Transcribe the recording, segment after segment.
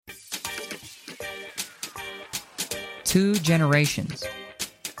2 generations.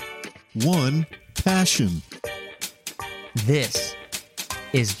 1 passion. This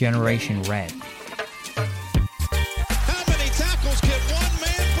is Generation Red. How many tackles can one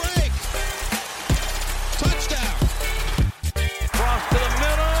man break? Touchdown. Cross to the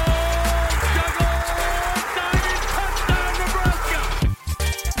middle. Juggle. Diving touchdown, Nebraska.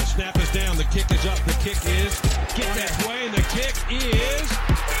 The snap is down. The kick is up. The kick is get that way, and the kick is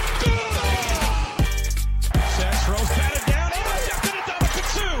good. Seth throws batted down. Intercepted it. Dominican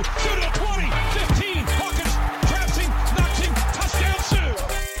Sue. Sue to the 20, 15. Hawkins grabs him, knocks him. Touchdown, Sue.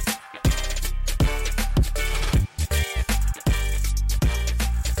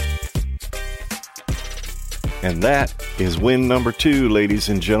 And that is win number 2, ladies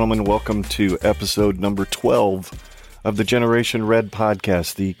and gentlemen. Welcome to episode number 12 of the Generation Red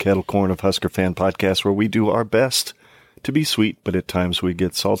podcast, the kettle corn of Husker fan podcast, where we do our best to be sweet, but at times we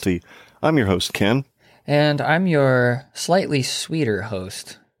get salty. I'm your host, Ken. And I'm your slightly sweeter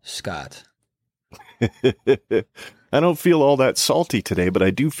host, Scott. I don't feel all that salty today, but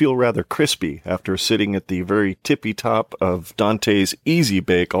I do feel rather crispy after sitting at the very tippy top of Dante's Easy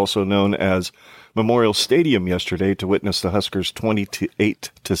Bake, also known as Memorial Stadium, yesterday to witness the Huskers'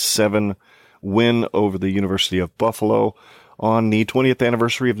 28-7 win over the University of Buffalo on the 20th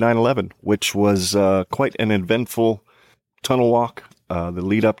anniversary of 9/11, which was quite an eventful tunnel walk. The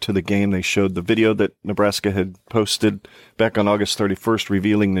lead up to the game, they showed the video that Nebraska had posted back on August 31st,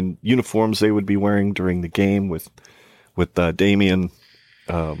 revealing the uniforms they would be wearing during the game with Damian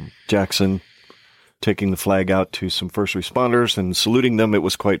Jackson taking the flag out to some first responders and saluting them. It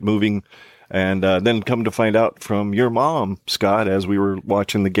was quite moving. And then come to find out from your mom, Scott, as we were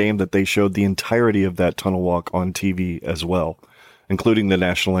watching the game, that they showed the entirety of that tunnel walk on TV as well, including the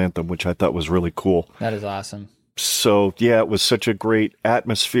national anthem, which I thought was really cool. That is awesome. So, yeah, it was such a great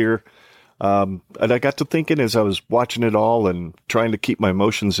atmosphere. And I got to thinking as I was watching it all and trying to keep my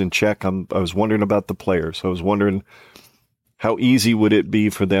emotions in check, I was wondering about the players. I was wondering how easy would it be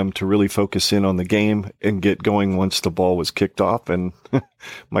for them to really focus in on the game and get going once the ball was kicked off. And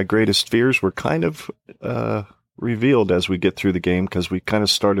my greatest fears were kind of revealed as we get through the game, because we kind of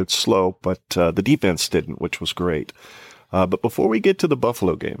started slow, but the defense didn't, which was great. But before we get to the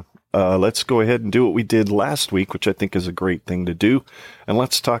Buffalo game, let's go ahead and do what we did last week, which I think is a great thing to do. And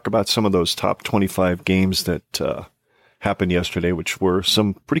let's talk about some of those top 25 games that happened yesterday, which were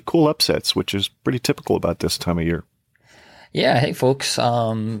some pretty cool upsets, which is pretty typical about this time of year. Yeah, hey folks.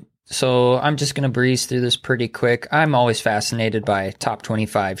 So I'm just going to breeze through this pretty quick. I'm always fascinated by top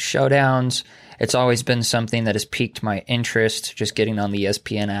 25 showdowns. It's always been something that has piqued my interest, just getting on the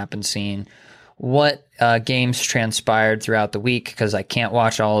ESPN app and seeing what games transpired throughout the week, because I can't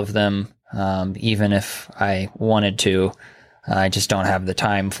watch all of them, even if I wanted to. I just don't have the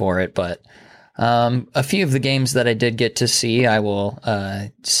time for it. But a few of the games that I did get to see, I will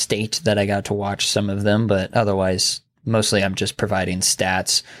state that I got to watch some of them, but otherwise, mostly I'm just providing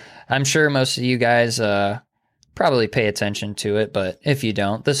stats. I'm sure most of you guys probably pay attention to it, but if you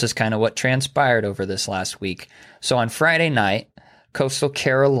don't, this is kind of what transpired over this last week. So on Friday night, Coastal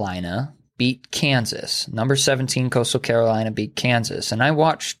Carolina beat Kansas. Number 17 Coastal Carolina beat Kansas. And I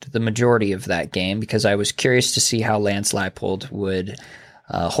watched the majority of that game because I was curious to see how Lance Leipold would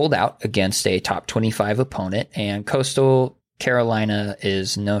hold out against a top 25 opponent. And Coastal Carolina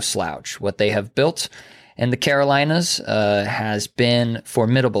is no slouch. What they have built in the Carolinas has been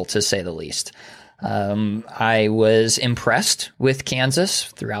formidable, to say the least. I was impressed with Kansas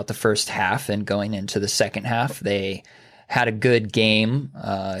throughout the first half, and going into the second half, they had a good game,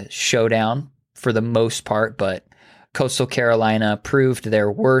 showdown for the most part, but Coastal Carolina proved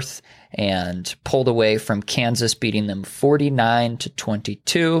their worth and pulled away from Kansas, beating them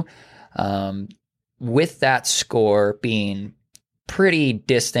 49-22. With that score being pretty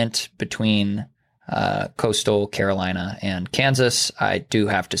distant between Coastal Carolina and Kansas, I do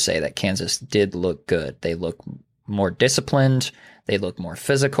have to say that Kansas did look good. They look more disciplined, they look more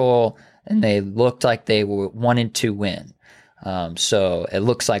physical, and they looked like they wanted to win. So it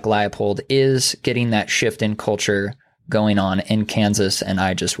looks like Leipold is getting that shift in culture going on in Kansas, and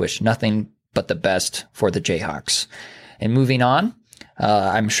I just wish nothing but the best for the Jayhawks. And moving on,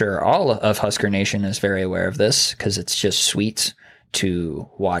 I'm sure all of Husker Nation is very aware of this, because it's just sweet to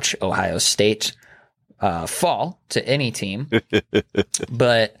watch Ohio State fall to any team.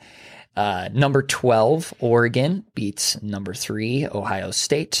 But number 12, Oregon beats number 3, Ohio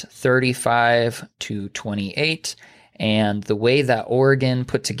State, 35-28. And the way that Oregon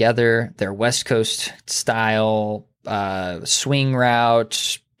put together their West Coast style swing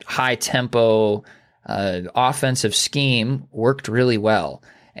route, high tempo offensive scheme worked really well.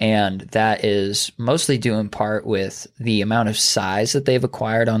 And that is mostly due in part with the amount of size that they've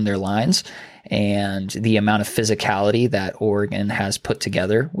acquired on their lines and the amount of physicality that Oregon has put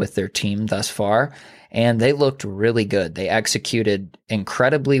together with their team thus far. And they looked really good. They executed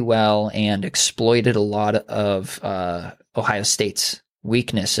incredibly well and exploited a lot of Ohio State's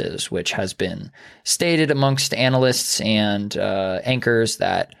weaknesses, which has been stated amongst analysts and anchors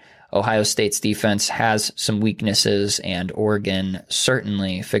that Ohio State's defense has some weaknesses, and Oregon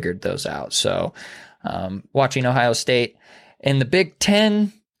certainly figured those out. So watching Ohio State in the Big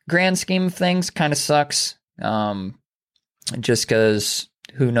Ten grand scheme of things kind of sucks, just because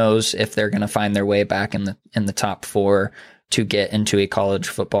who knows if they're going to find their way back in the top 4 to get into a college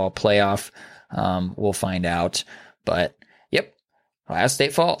football playoff. We'll find out. But yep, Ohio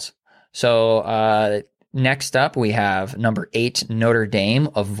State falls. So next up, we have number 8 Notre Dame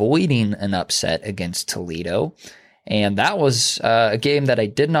avoiding an upset against Toledo. And that was a game that I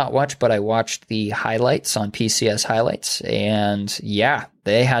did not watch, but I watched the highlights on PCS highlights. And yeah,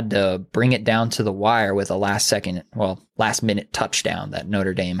 they had to bring it down to the wire with a last minute touchdown that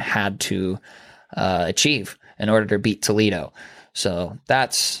Notre Dame had to achieve in order to beat Toledo. So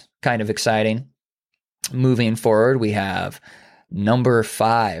that's kind of exciting. Moving forward, we have number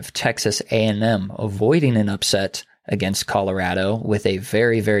 5 Texas A&M avoiding an upset against Colorado with a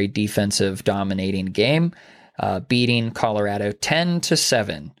very, very defensive dominating game. Beating Colorado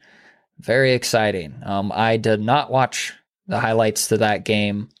 10-7. Very exciting. I did not watch the highlights to that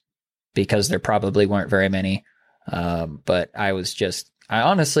game because there probably weren't very many. But I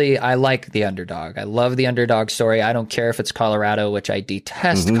like the underdog. I love the underdog story. I don't care if it's Colorado, which I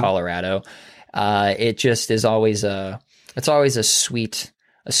detest Colorado. It just is always it's always a sweet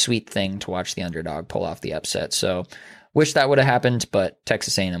thing to watch the underdog pull off the upset. So wish that would have happened, but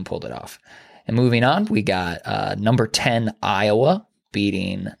Texas A&M pulled it off. And moving on, we got number 10 Iowa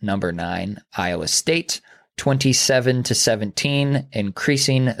beating number 9 Iowa State 27-17,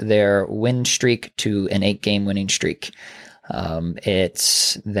 increasing their win streak to an 8-game winning streak.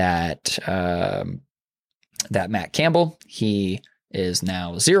 It's that Matt Campbell, he is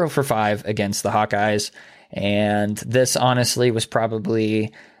now 0 for 5 against the Hawkeyes, and this honestly was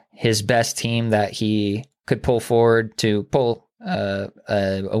probably his best team that he could pull forward to pull a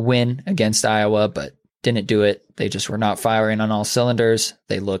win against Iowa, but didn't do it. They just were not firing on all cylinders.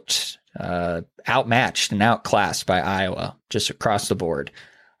 They looked outmatched and outclassed by Iowa just across the board.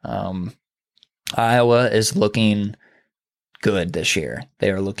 Iowa is looking good this year.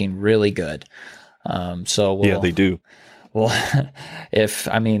 They are looking really good. Yeah, they do. Well,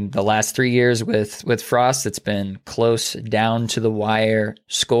 the last 3 years with Frost, it's been close down to the wire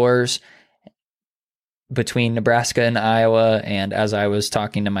scores between Nebraska and Iowa. And as I was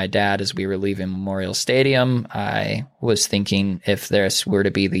talking to my dad as we were leaving Memorial Stadium, I was thinking if this were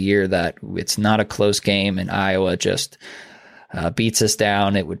to be the year that it's not a close game and Iowa just beats us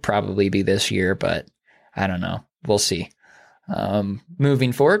down, it would probably be this year, but I don't know. We'll see.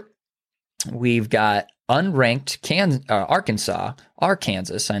 Moving forward, we've got unranked Arkansas.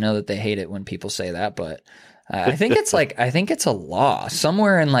 I know that they hate it when people say that, but I think it's a law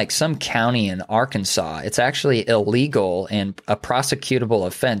somewhere in like some county in Arkansas. It's actually illegal and a prosecutable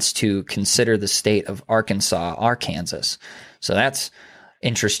offense to consider the state of Arkansas. So that's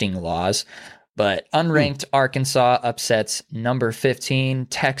interesting laws. But unranked Arkansas upsets number 15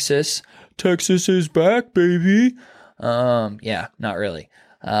 Texas. Texas is back, baby. Yeah, not really.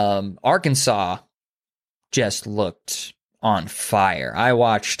 Arkansas just looked on fire. I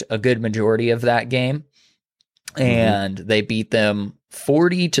watched a good majority of that game. And they beat them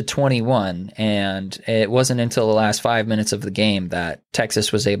 40-21. And it wasn't until the last 5 minutes of the game that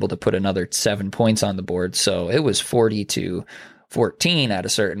Texas was able to put another 7 points on the board. So it was 40-14 at a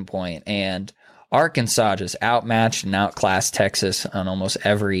certain point. And Arkansas just outmatched and outclassed Texas on almost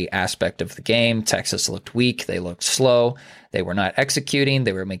every aspect of the game. Texas looked weak. They looked slow. They were not executing.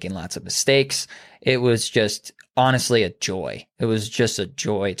 They were making lots of mistakes. It was just honestly a joy. It was just a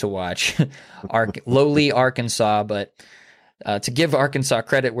joy to watch lowly Arkansas, but to give Arkansas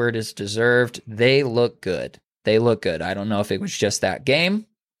credit where it is deserved, they look good. They look good. I don't know if it was just that game.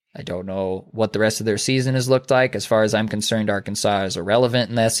 I don't know what the rest of their season has looked like. As far as I'm concerned, Arkansas is irrelevant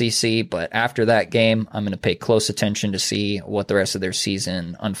in the SEC, but after that game, I'm going to pay close attention to see what the rest of their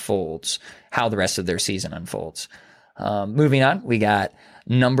season unfolds, how the rest of their season unfolds. Moving on, we got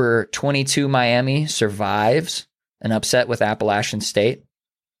number 22 Miami survives an upset with Appalachian State.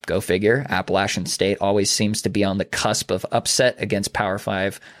 Go figure. Appalachian State always seems to be on the cusp of upset against Power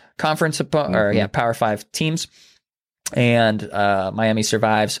 5 conference Power 5 teams. And Miami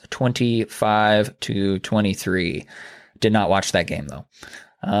survives 25-23. Did not watch that game though.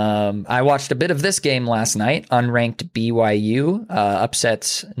 I watched a bit of this game last night. Unranked BYU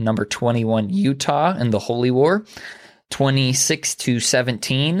upsets number 21 Utah in the Holy War,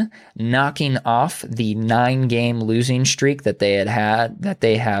 26-17, knocking off the 9-game losing streak that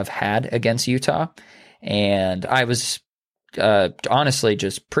they have had against Utah. And I was honestly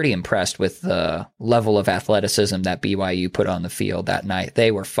just pretty impressed with the level of athleticism that BYU put on the field that night.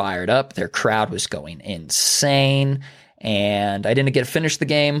 They were fired up. Their crowd was going insane. And I didn't get to finish the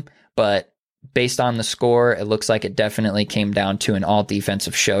game, but based on the score, it looks like it definitely came down to an all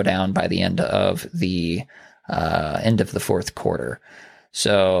defensive showdown by the end of the fourth quarter.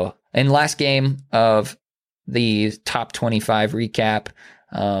 So in last game of the top 25 recap,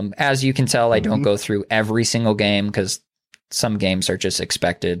 as you can tell, I don't go through every single game because some games are just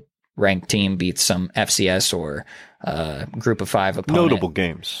expected. Ranked team beats some FCS or group of 5 opponent. Notable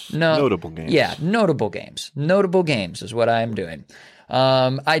games. Notable games. Yeah, notable games. Notable games is what I am doing.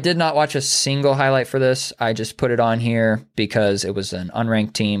 I did not watch a single highlight for this. I just put it on here because it was an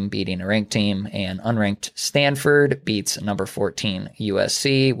unranked team beating a ranked team, and unranked Stanford beats number 14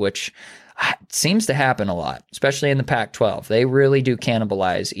 USC, which seems to happen a lot, especially in the Pac-12. They really do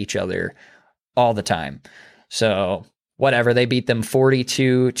cannibalize each other all the time. So whatever, they beat them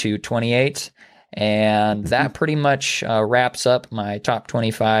 42-28. And that pretty much wraps up my top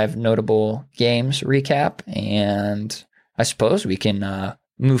 25 notable games recap. And I suppose we can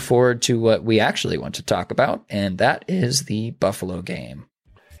move forward to what we actually want to talk about, and that is the Buffalo game.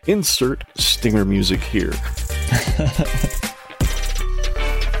 Insert stinger music here.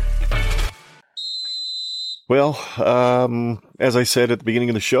 Well, as I said at the beginning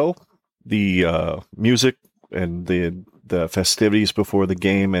of the show, the music and the festivities before the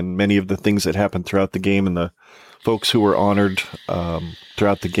game and many of the things that happened throughout the game and the folks who were honored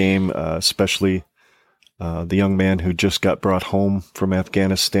throughout the game, especially the young man who just got brought home from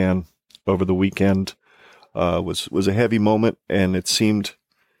Afghanistan over the weekend, was a heavy moment. And it seemed,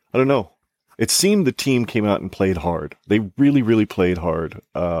 it seemed the team came out and played hard. They really, really played hard.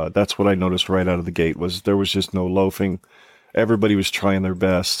 That's what I noticed right out of the gate was there was just no loafing. Everybody was trying their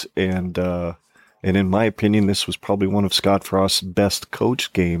best. And in my opinion, this was probably one of Scott Frost's best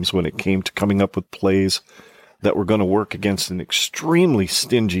coach games when it came to coming up with plays that were going to work against an extremely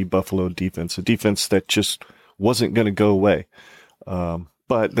stingy Buffalo defense, a defense that just wasn't going to go away.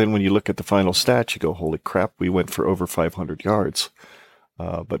 But then when you look at the final stats, you go, holy crap, we went for over 500 yards.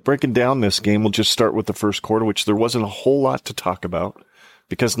 But breaking down this game, we'll just start with the first quarter, which there wasn't a whole lot to talk about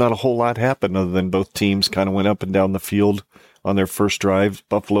because not a whole lot happened other than both teams kind of went up and down the field on their first drive.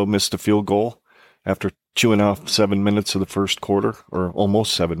 Buffalo missed a field goal after chewing off 7 minutes of the first quarter, or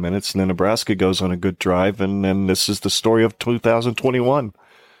almost 7 minutes, and then Nebraska goes on a good drive, and then this is the story of 2021.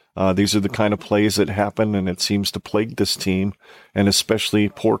 These are the kind of plays that happen, and it seems to plague this team, and especially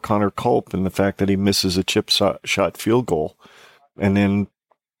poor Connor Culp and the fact that he misses a chip shot field goal. And then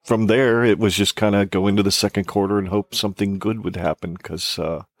from there, it was just kind of go into the second quarter and hope something good would happen, because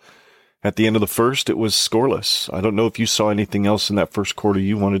at the end of the first, it was scoreless. I don't know if you saw anything else in that first quarter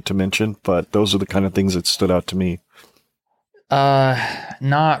you wanted to mention, but those are the kind of things that stood out to me.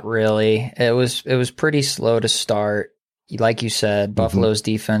 Not really. It was pretty slow to start. Like you said, Buffalo's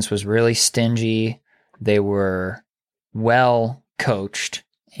defense was really stingy. They were well coached,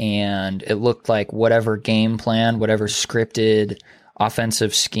 and it looked like whatever game plan, whatever scripted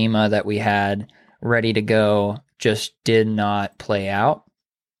offensive schema that we had ready to go just did not play out.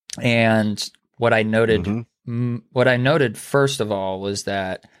 And what I noted first of all was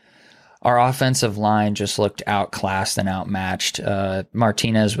that our offensive line just looked outclassed and outmatched.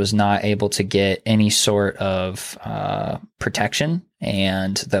 Martinez was not able to get any sort of protection,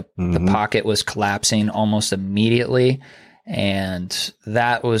 and the pocket was collapsing almost immediately. And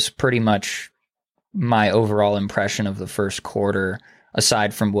that was pretty much my overall impression of the first quarter,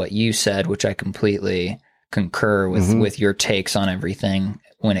 aside from what you said, which I completely concur with your takes on everything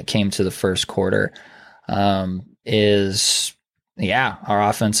when it came to the first quarter. Our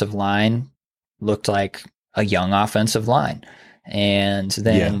offensive line looked like a young offensive line. And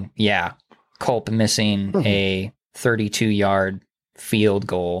then, Culp missing a 32-yard field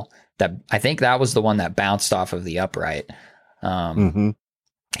goal that I think that was the one that bounced off of the upright.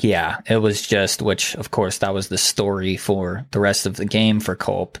 Yeah, it was just, which of course that was the story for the rest of the game for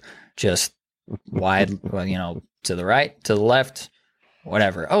Culp, just wide, to the right, to the left,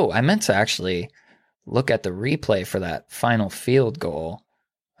 whatever. Oh, I meant to actually look at the replay for that final field goal.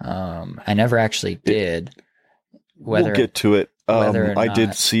 I never actually did. We'll get to it. I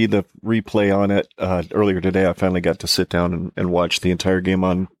did see the replay on it earlier today. I finally got to sit down and watch the entire game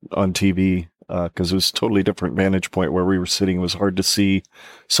on TV. because it was a totally different vantage point where we were sitting. It was hard to see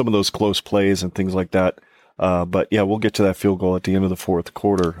some of those close plays and things like that. But yeah, we'll get to that field goal at the end of the fourth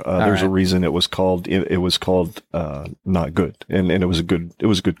quarter. There's a reason it was called not good, and it was a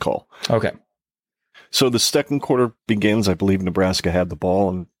good call. Okay. So the second quarter begins. I believe Nebraska had the ball,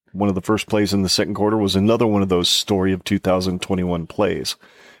 and one of the first plays in the second quarter was another one of those story of 2021 plays.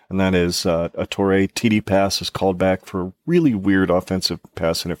 And that is a Torrey TD pass is called back for a really weird offensive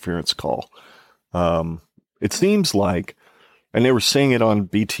pass interference call. It seems like, and they were saying it on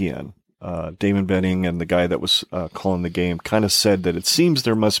BTN, Damon Benning and the guy that was calling the game kind of said that it seems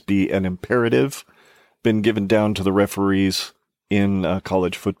there must be an imperative been given down to the referees in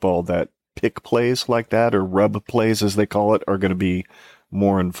college football that pick plays like that, or rub plays as they call it, are going to be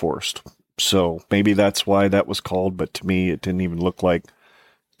more enforced. So maybe that's why that was called, but to me it didn't even look like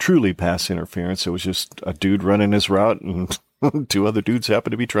truly pass interference. It was just a dude running his route and two other dudes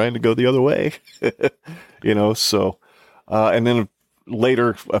happened to be trying to go the other way. So and then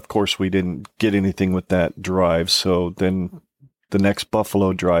later, of course, we didn't get anything with that drive. So then the next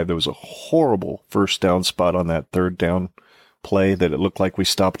Buffalo drive, there was a horrible first down spot on that third down play that it looked like we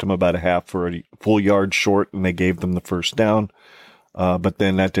stopped them about a half or a full yard short, and they gave them the first down. But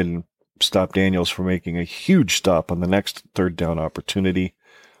then that didn't stop Daniels from making a huge stop on the next third down opportunity.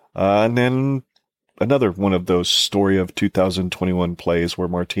 And then another one of those story of 2021 plays where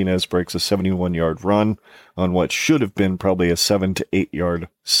Martinez breaks a 71-yard run on what should have been probably a 7 to 8 yard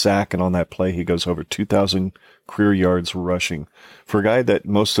sack. And on that play, he goes over 2,000 career yards rushing. For a guy that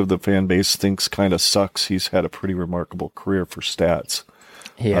most of the fan base thinks kind of sucks, he's had a pretty remarkable career for stats.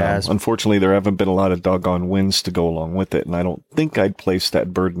 He has. Unfortunately, there haven't been a lot of doggone wins to go along with it. And I don't think I'd place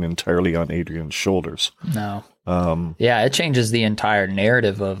that burden entirely on Adrian's shoulders. No. Yeah, it changes the entire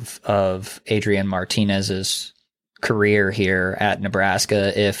narrative of Adrian Martinez's career here at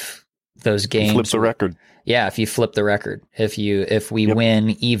Nebraska if those games flip the record. Yeah, if you flip the record. If we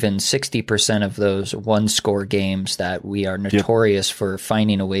win even 60% of those one score games that we are notorious for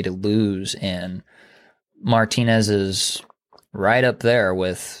finding a way to lose in, Martinez is right up there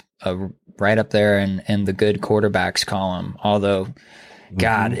with right up there in the good quarterbacks column. Although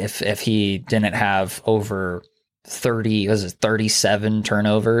God, if he didn't have over 37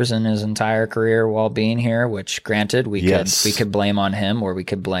 turnovers in his entire career while being here, which granted we could blame on him, or we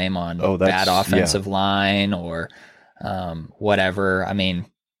could blame on bad offensive line or whatever. I mean,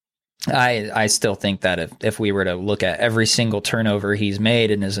 I still think that if we were to look at every single turnover he's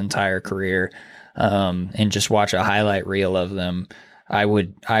made in his entire career and just watch a highlight reel of them,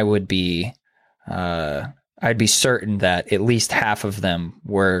 I'd be certain that at least half of them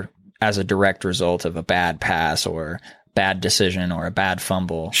were as a direct result of a bad pass or bad decision or a bad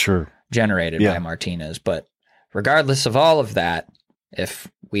fumble generated by Martinez. But regardless of all of that, if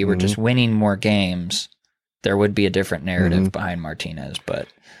we were just winning more games, there would be a different narrative behind Martinez. But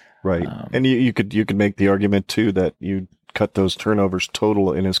right. And you could make the argument too that you cut those turnovers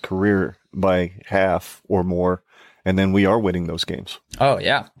total in his career by half or more, and then we are winning those games. Oh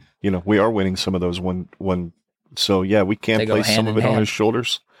yeah. We are winning some of those one. So yeah, we can place some of it on his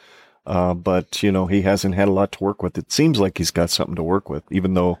shoulders. But he hasn't had a lot to work with. It seems like he's got something to work with,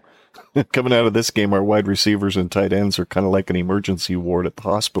 even though coming out of this game, our wide receivers and tight ends are kind of like an emergency ward at the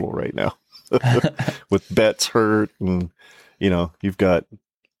hospital right now with Betts hurt. And, you've got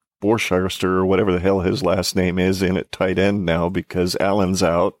Borchester or whatever the hell his last name is in at tight end now because Allen's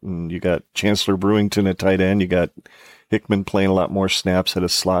out, and you got Chancellor Brewington at tight end. You got Hickman playing a lot more snaps at a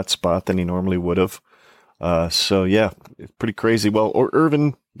slot spot than he normally would have. So yeah, it's pretty crazy. Well,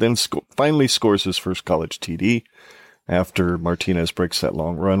 Irvin then finally scores his first college TD after Martinez breaks that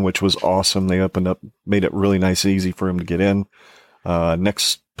long run, which was awesome. They made it really nice and easy for him to get in.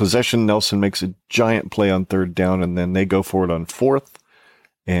 Next possession, Nelson makes a giant play on third down, and then they go for it on fourth.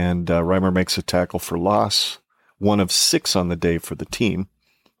 And Reimer makes a tackle for loss, 1 of 6 on the day for the team.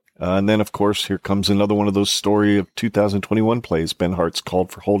 And then, of course, here comes another one of those story of 2021 plays. Ben Hart's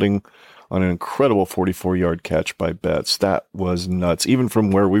called for holding on an incredible 44-yard catch by Betts. That was nuts. Even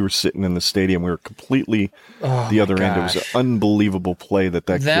from where we were sitting in the stadium, we were completely the other end. It was an unbelievable play that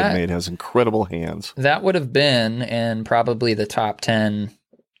kid made. Has incredible hands. That would have been in probably the top 10,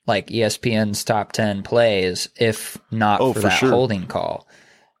 like ESPN's top 10 plays, if not for that holding call.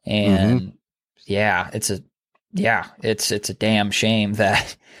 And it's a damn shame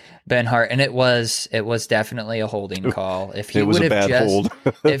that Ben Hart, and it was definitely a holding call. If he would have just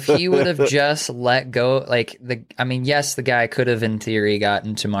if he would have just let go, yes, the guy could have in theory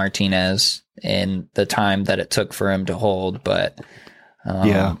gotten to Martinez in the time that it took for him to hold, but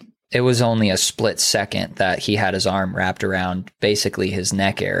it was only a split second that he had his arm wrapped around basically his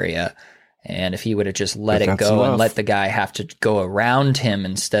neck area, And if he would have just let But it that's go and enough. let the guy have to go around him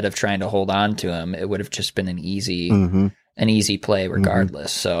instead of trying to hold on to him, it would have just been an easy play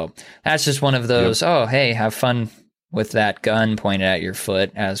regardless. So that's just one of those, oh, hey, have fun with that gun pointed at your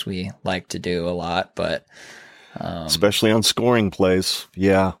foot, as we like to do a lot. But especially on scoring plays.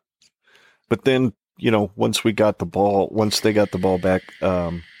 Yeah. But then, once they got the ball back,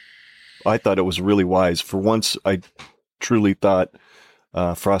 I thought it was really wise. For once, I truly thought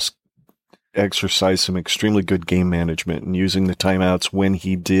Frost exercised some extremely good game management and using the timeouts when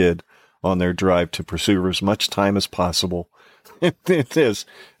he did on their drive to pursue as much time as possible.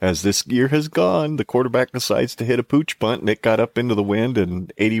 As this year has gone, the quarterback decides to hit a pooch punt and it got up into the wind,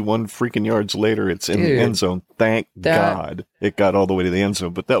 and 81 freaking yards later, it's in the end zone. Thank God it got all the way to the end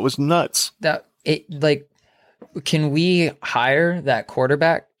zone, but that was nuts. Can we hire that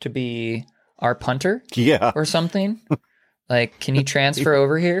quarterback to be our punter? Yeah. Or something? Can you transfer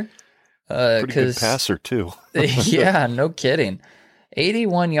over here? Pretty good passer too. Yeah, no kidding.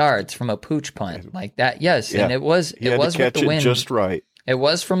 81 yards from a pooch punt like that. Yes, yeah. And it was with the wind just right. It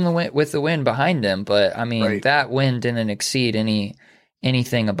was from the wind with the wind behind him, but I mean that wind didn't exceed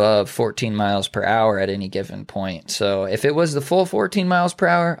anything above 14 miles per hour at any given point. So if it was the full 14 miles per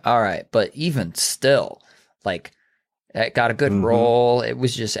hour, all right. But even still, it got a good roll. It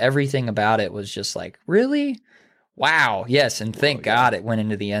was just everything about it was just really. Wow. Yes. And thank God it went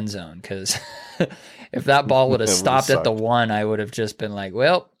into the end zone, because if that ball would have stopped at the 1, I would have just been like,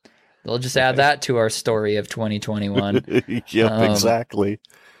 well, they'll just add that to our story of 2021. Yep, exactly.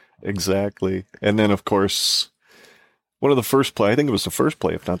 And then, of course, one of the first play, I think it was the first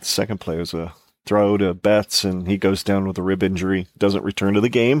play, if not the second play, was a throw to Betts, and he goes down with a rib injury, doesn't return to the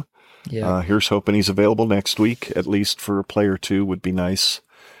game. Yeah. Here's hoping he's available next week, at least for a play or two would be nice.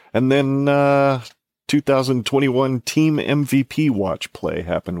 And then 2021 team MVP watch play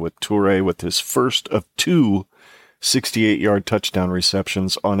happened with Toure with his first of 2 68-yard touchdown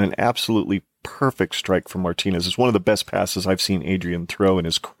receptions on an absolutely perfect strike from Martinez. It's one of the best passes I've seen Adrian throw in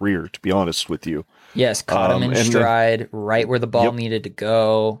his career, to be honest with you. Yes, caught him in stride, right where the ball needed to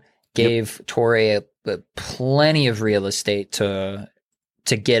go. Gave Toure plenty of real estate to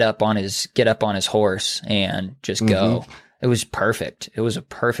get up on his horse and just go. It was perfect. It was a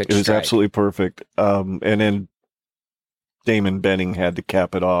perfect strike. It was absolutely perfect. And then Damon Benning had to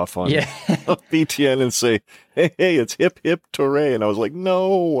cap it off on BTN and say, hey, it's hip, hip, Toure. And I was like,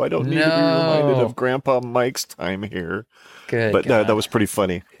 no, I don't need to be reminded of Grandpa Mike's time here. Good. But that was pretty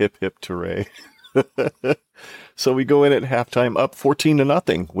funny. Hip, hip, Toure. So we go in at halftime up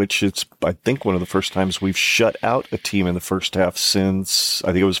 14-0, which is, I think, one of the first times we've shut out a team in the first half since, I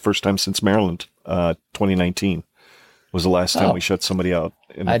think it was the first time since Maryland, 2019. Was the last time we shut somebody out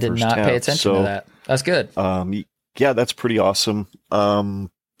in the first half. I did not pay attention to that. That's good. Yeah, that's pretty awesome.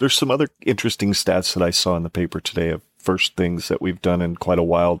 There's some other interesting stats that I saw in the paper today of first things that we've done in quite a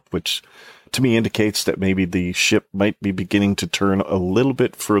while, which to me indicates that maybe the ship might be beginning to turn a little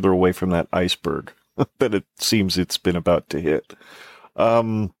bit further away from that iceberg that it seems it's been about to hit.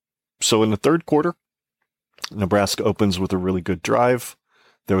 So in the third quarter, Nebraska opens with a really good drive.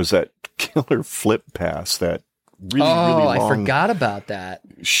 There was that killer flip pass, that really long, I forgot about that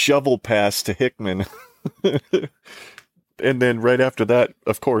shovel pass to Hickman. And then right after that,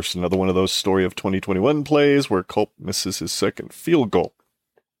 of course, another one of those story of 2021 plays where Culp misses his second field goal.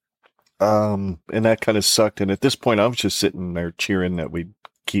 And that kind of sucked. And at this point, I was just sitting there cheering that we'd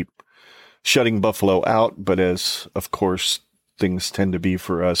keep shutting Buffalo out. But as, of course, things tend to be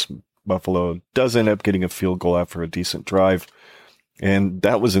for us, Buffalo does end up getting a field goal after a decent drive. And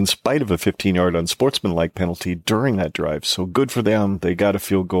that was in spite of a 15-yard unsportsmanlike penalty during that drive. So good for them. They got a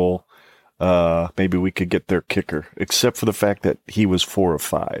field goal. Maybe we could get their kicker, except for the fact that he was 4 of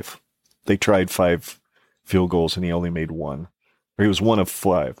 5. They tried 5 field goals and he only made 1. Or he was 1 of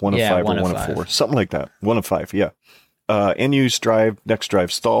 5. 1 of 5 or 1 of 4. Something like that. 1 of 5, yeah. NU's next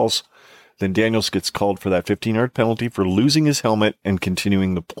drive stalls. Then Daniels gets called for that 15-yard penalty for losing his helmet and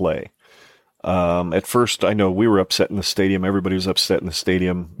continuing the play. At first, I know we were upset in the stadium. Everybody was upset in the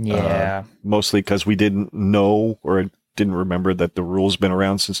stadium. Yeah. Mostly because we didn't know or didn't remember that the rule's been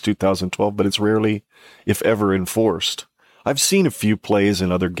around since 2012, but it's rarely, if ever, enforced. I've seen a few plays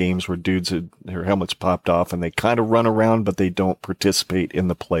in other games where dudes had their helmets popped off and they kind of run around, but they don't participate in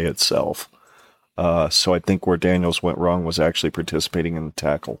the play itself. So I think where Daniels went wrong was actually participating in the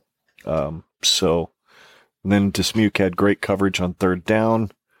tackle. So then Dismuke had great coverage on third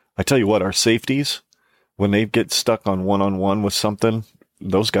down. I tell you what, our safeties, when they get stuck on one-on-one with something,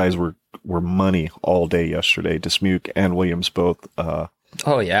 those guys were money all day yesterday. Dismuke and Williams both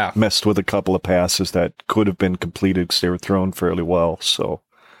messed with a couple of passes that could have been completed because they were thrown fairly well. So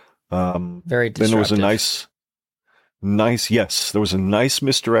Very Then there was a disruptive. yes, there was a nice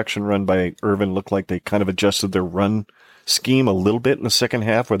misdirection run by Irvin. Looked like they kind of adjusted their run scheme a little bit in the second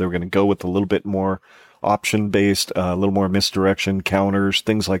half, where they were going to go with a little bit more option based, a little more misdirection, counters,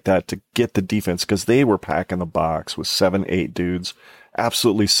 things like that to get the defense, because they were packing the box with 7, 8 dudes,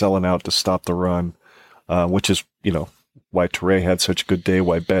 absolutely selling out to stop the run, which is, why Teray had such a good day,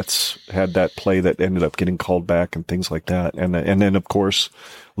 why Betts had that play that ended up getting called back and things like that. And then, of course,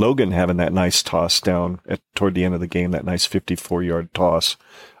 Logan having that nice toss down toward the end of the game, that nice 54-yard toss,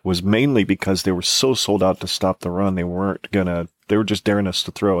 was mainly because they were so sold out to stop the run. They were just daring us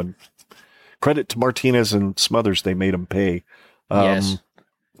to throw. And credit to Martinez and Smothers, they made them pay. Yes.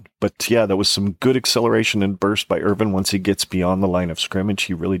 But yeah, that was some good acceleration and burst by Irvin. Once he gets beyond the line of scrimmage,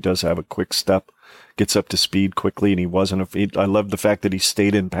 he really does have a quick step, gets up to speed quickly, and he wasn't I love the fact that he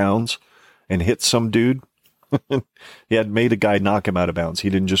stayed in bounds and hit some dude. He had made a guy knock him out of bounds. He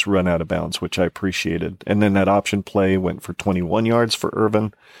didn't just run out of bounds, which I appreciated. And then that option play went for 21 yards for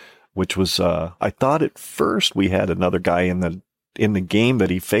Irvin, which was, I thought at first we had another guy in the game that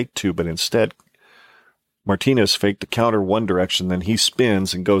he faked to, but instead Martinez faked the counter one direction, then he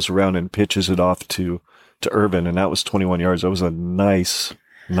spins and goes around and pitches it off to Irvin, and that was 21 yards. That was a nice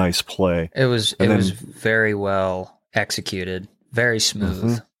play. It was very well executed, very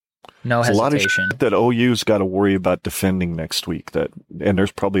smooth. No hesitation. A lot of shit that OU's got to worry about defending next week. And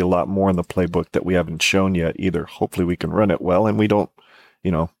there's probably a lot more in the playbook that we haven't shown yet either. Hopefully we can run it well, and we don't,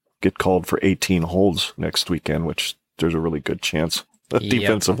 get called for 18 holds next weekend, which there's a really good chance. The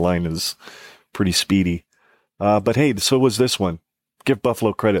defensive line is pretty speedy. But hey, so was this one. Give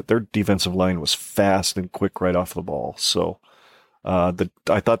Buffalo credit. Their defensive line was fast and quick right off the ball. So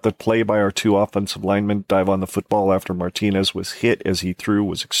I thought the play by our 2 offensive linemen dive on the football after Martinez was hit as he threw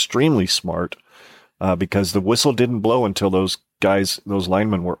was extremely smart, because the whistle didn't blow until those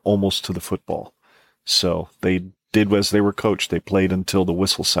linemen were almost to the football. So they did as they were coached. They played until the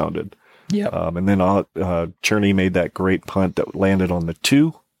whistle sounded. Yep. And then Cherney made that great punt that landed on the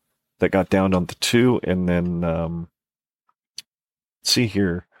 2. That got down on the 2, and then let's see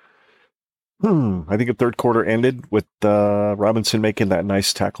here. I think the third quarter ended with Robinson making that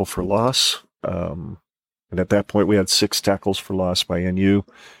nice tackle for loss. And at that point, we had 6 tackles for loss by NU,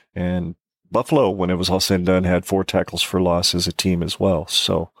 and Buffalo, when it was all said and done, had 4 tackles for loss as a team as well.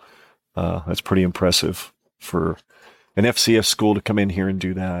 So that's pretty impressive for an FCS school to come in here and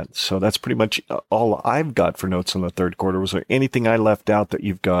do that. So that's pretty much all I've got for notes on the third quarter. Was there anything I left out that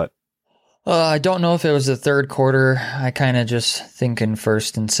you've got? I don't know if it was the third quarter. I kind of just think in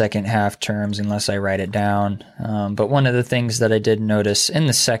first and second half terms unless I write it down. But one of the things that I did notice in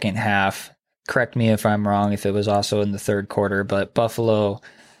the second half, correct me if I'm wrong, if it was also in the third quarter, but Buffalo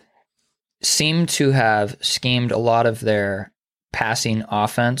seemed to have schemed a lot of their passing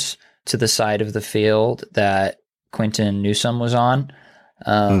offense to the side of the field that Quinton Newsome was on.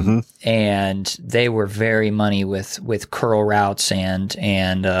 And they were very money with curl routes and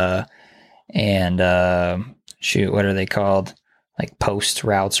what are they called? Like post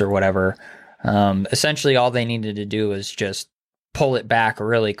routes or whatever. Essentially all they needed to do was just pull it back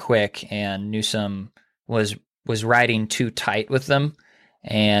really quick, and Newsome was riding too tight with them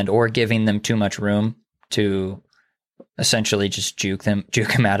or giving them too much room to essentially just juke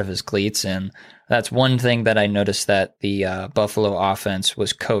him out of his cleats. And that's one thing that I noticed that the Buffalo offense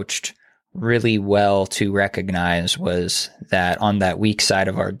was coached really well to recognize, was that on that weak side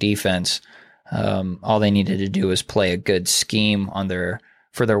of our defense, all they needed to do was play a good scheme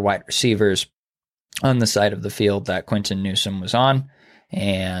for their wide receivers on the side of the field that Quinton Newsome was on,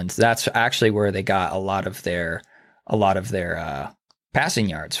 and that's actually where they got a lot of their passing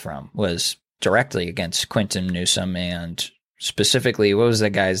yards from, was directly against Quinton Newsome, and specifically, what was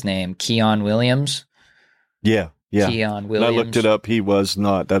that guy's name? Keon Williams. Yeah. Keon Williams. And I looked it up. He was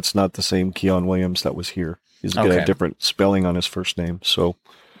not. That's not the same Keon Williams that was here. He's got a different spelling on his first name. So.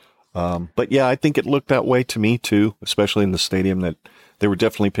 But yeah, I think it looked that way to me too, especially in the stadium, that they were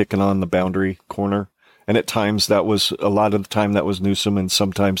definitely picking on the boundary corner. And at times a lot of the time that was Newsome, and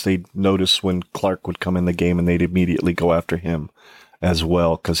sometimes they'd notice when Clark would come in the game and they'd immediately go after him as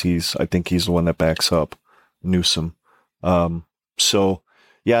well, because I think he's the one that backs up Newsome. So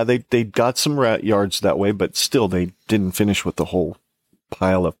yeah, they got some yards that way, but still they didn't finish with the whole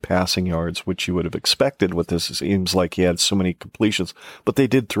pile of passing yards, which you would have expected with this. It seems like he had so many completions, but they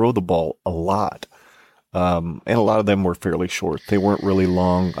did throw the ball a lot. And a lot of them were fairly short. They weren't really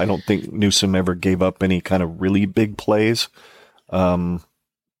long. I don't think Newsome ever gave up any kind of really big plays.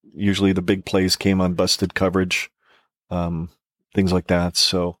 Usually the big plays came on busted coverage, things like that.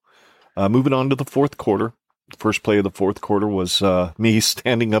 So, moving on to the fourth quarter, first play of the fourth quarter was me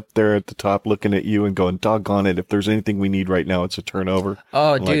standing up there at the top looking at you and going, doggone it, if there's anything we need right now, it's a turnover.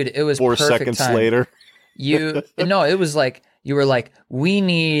 Oh, And dude, it was 4 perfect seconds time. later. No, it was like, you were like, we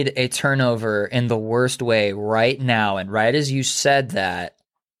need a turnover in the worst way right now. And right as you said that,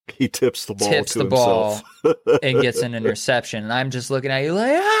 He tips the ball tips to the himself. ball and gets an interception. And I'm just looking at you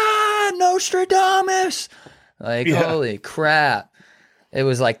like, Nostradamus! Like, Yeah. holy crap. It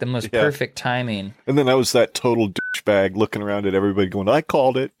was like the most perfect timing. And then I was that total douchebag looking around at everybody going, I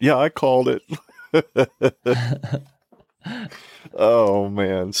called it. Yeah, I called it. Oh,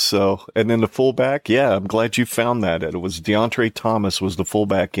 man. So, and then the fullback, yeah, I'm glad you found that. It was DeAndre Thomas was the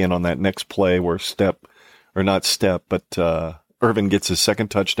fullback in on that next play where Irvin gets his second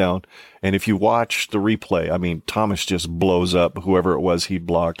touchdown. And if you watch the replay, I mean, Thomas just blows up whoever it was he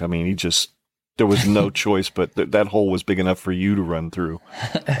blocked. I mean, there was no choice, but that hole was big enough for you to run through,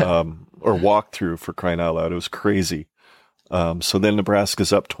 or walk through, for crying out loud. It was crazy. So then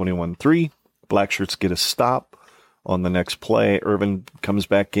Nebraska's up 21-3. Blackshirts get a stop on the next play. Irvin comes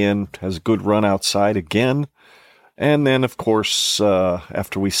back in, has a good run outside again. And then, of course,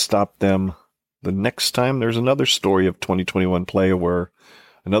 after we stop them the next time, there's another story of 2021 play where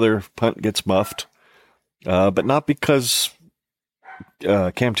another punt gets muffed, but not because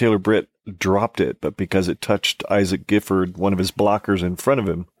Cam Taylor-Britt dropped it, but because it touched Isaac Gifford, one of his blockers in front of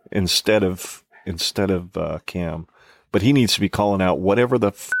him, instead of Cam. But he needs to be calling out whatever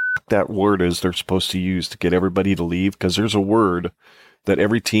the that word is they're supposed to use to get everybody to leave, because there's a word that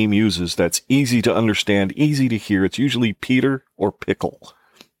every team uses that's easy to understand, easy to hear. It's usually Peter or pickle.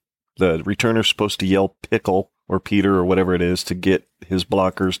 The returner's supposed to yell pickle or Peter or whatever it is to get his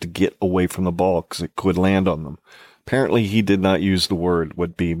blockers to get away from the ball because it could land on them. Apparently he did not use the word,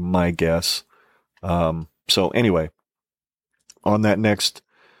 would be my guess. So anyway, on that next,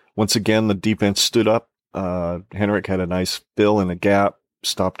 once again, the defense stood up. Henrik had a nice fill in a gap,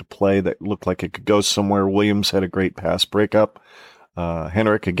 stopped a play that looked like it could go somewhere. Williams had a great pass breakup.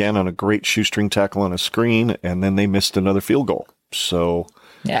 Henrik again on a great shoestring tackle on a screen, and then they missed another field goal. So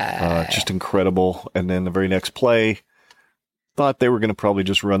just incredible. And then the very next play, thought they were going to probably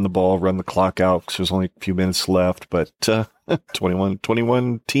just run the ball, run the clock out because there's only a few minutes left. But 21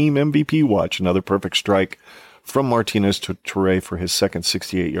 team MVP watch, another perfect strike from Martinez to Toure for his second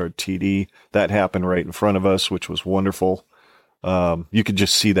 68-yard TD. That happened right in front of us, which was wonderful. You could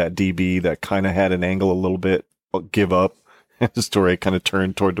just see that DB that kind of had an angle a little bit, give up. As Toure kind of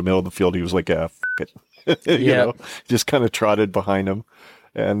turned toward the middle of the field, he was like, F it. You know, just kind of trotted behind him.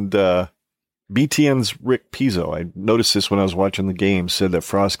 And BTN's Rick Pizzo, I noticed this when I was watching the game, said that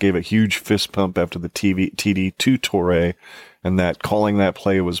Frost gave a huge fist pump after the TD to Toure, and that calling that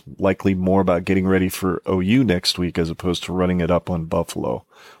play was likely more about getting ready for OU next week as opposed to running it up on Buffalo,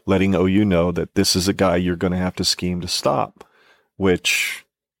 letting OU know that this is a guy you're going to have to scheme to stop, which,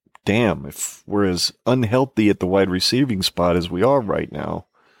 damn, if we're as unhealthy at the wide receiving spot as we are right now,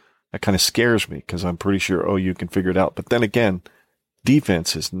 that kind of scares me because I'm pretty sure OU can figure it out. But then again,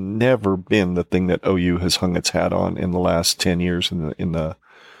 defense has never been the thing that OU has hung its hat on in the last 10 years in the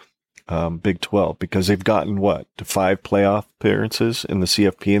Big 12, because they've gotten to 5 playoff appearances in the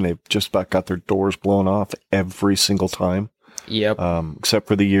CFP, and they've just about got their doors blown off every single time. Yep. Except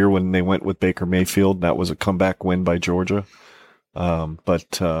for the year when they went with Baker Mayfield. That was a comeback win by Georgia.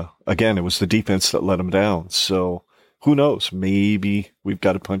 But again, it was the defense that let them down. So who knows? Maybe we've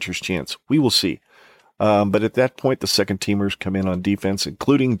got a puncher's chance. We will see. But at that point, the second teamers come in on defense,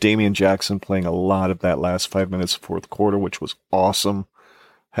 including Damian Jackson playing a lot of that last 5 minutes of fourth quarter, which was awesome.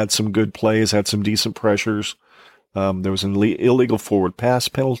 Had some good plays, had some decent pressures. There was an illegal forward pass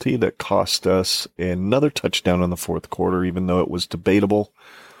penalty that cost us another touchdown in the fourth quarter, even though it was debatable.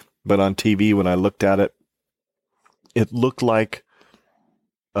 But on TV, when I looked at it, it looked like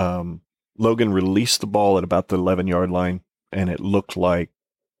Logan released the ball at about the 11-yard line, and it looked like,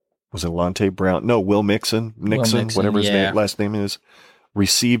 was it Lonte Brown? No, Will Nixon, whatever his last name is,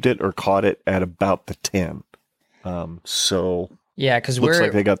 received it or caught it at about the 10. Yeah, because looks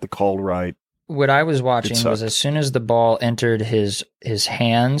like they got the call right. What I was watching was as soon as the ball entered his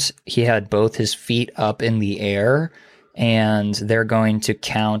hands, he had both his feet up in the air, and they're going to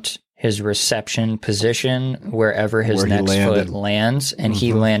count his reception position wherever his next foot lands, and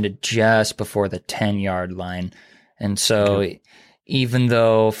he landed just before the 10-yard line. And so even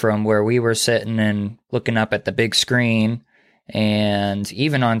though from where we were sitting and looking up at the big screen and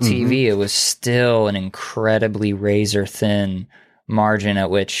even on TV, it was still an incredibly razor-thin margin at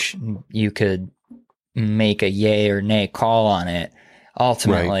which you could make a yay or nay call on it.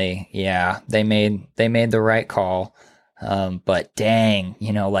 Ultimately, they made the right call. But dang,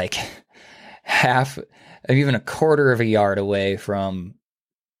 like half even a quarter of a yard away from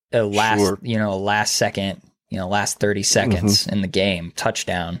a last second, last 30 seconds in the game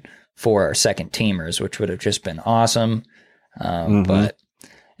touchdown for our second teamers, which would have just been awesome. But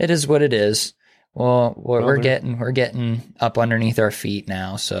it is what it is. Well, we're getting up underneath our feet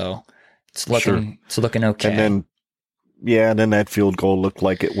now, so it's looking okay. And then that field goal looked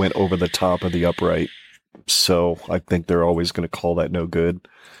like it went over the top of the upright. So I think they're always going to call that no good.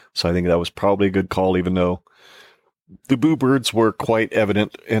 So I think that was probably a good call, even though the Boo Birds were quite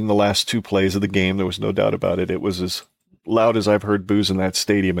evident in the last two plays of the game. There was no doubt about it. It was as loud as I've heard boos in that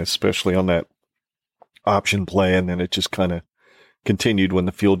stadium, especially on that option play. And then it just kind of continued when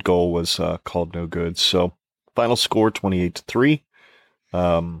the field goal was called no good. So final score 28-3.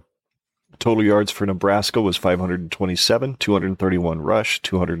 Total yards for Nebraska was 527, 231 rush,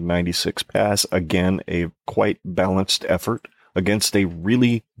 296 pass. Again, a quite balanced effort against a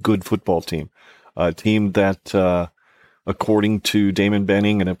really good football team. A team that, according to Damon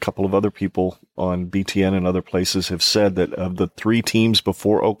Benning and a couple of other people on BTN and other places, have said that of the three teams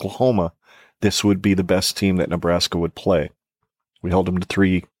before Oklahoma, this would be the best team that Nebraska would play. We held them to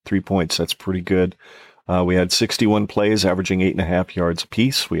three points. That's pretty good. We had 61 plays, averaging 8.5 yards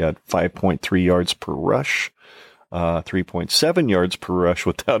apiece. We had 5.3 yards per rush, 3.7 yards per rush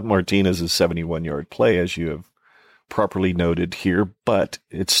without Martinez's 71-yard play, as you have properly noted here. But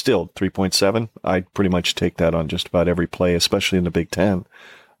it's still 3.7. I'd pretty much take that on just about every play, especially in the Big Ten.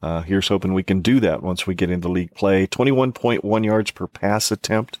 Here's hoping we can do that once we get into league play. 21.1 yards per pass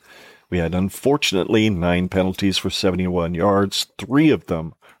attempt. We had, unfortunately, 9 penalties for 71 yards, three of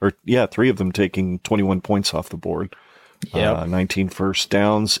them taking 21 points off the board. 19 first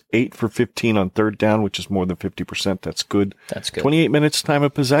downs, 8 for 15 on third down, which is more than 50%. That's good. 28 minutes time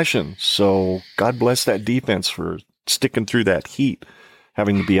of possession. So God bless that defense for sticking through that heat,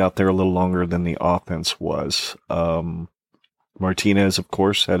 having to be out there a little longer than the offense was. Martinez, of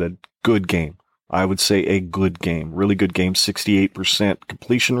course, had a good game. I would say a good game, really good game, 68%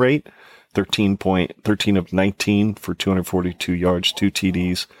 completion rate, 13 of 19 for 242 yards, 2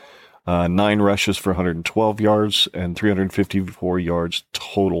 TDs, 9 rushes for 112 yards, and 354 yards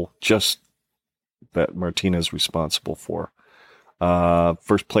total, just that Martinez responsible for.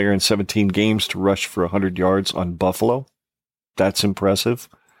 First player in 17 games to rush for 100 yards on Buffalo. That's impressive,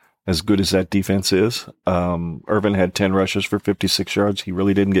 as good as that defense is. Irvin had 10 rushes for 56 yards. He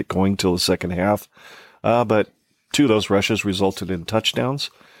really didn't get going till the second half. But 2 of those rushes resulted in touchdowns.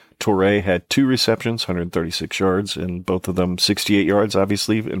 Torrey had 2 receptions, 136 yards, and both of them 68 yards,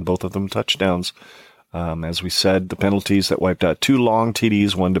 obviously, and both of them touchdowns. As we said, the penalties that wiped out 2 long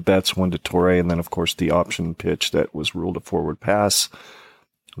TDs, 1 to Betts, 1 to Torrey, and then, of course, the option pitch that was ruled a forward pass.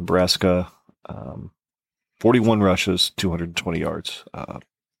 Nebraska, 41 rushes, 220 yards.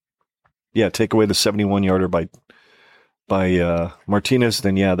 Take away the 71-yarder by Martinez,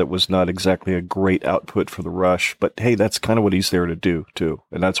 then that was not exactly a great output for the rush. But hey, that's kind of what he's there to do too,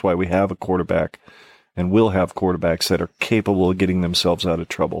 and that's why we have a quarterback, and will have quarterbacks that are capable of getting themselves out of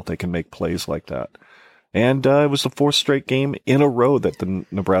trouble. They can make plays like that. And it was the 4th straight game in a row that the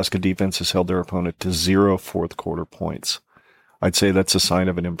Nebraska defense has held their opponent to 0 fourth quarter points. I'd say that's a sign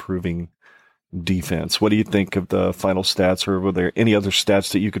of an improving defense. What do you think of the final stats, or were there any other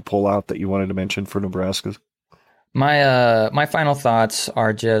stats that you could pull out that you wanted to mention for Nebraska? My final thoughts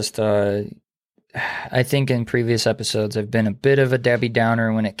are just, I think in previous episodes I've been a bit of a Debbie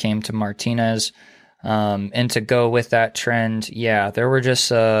Downer when it came to Martinez, and to go with that trend, there were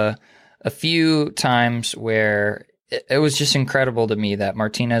just a few times where it was just incredible to me that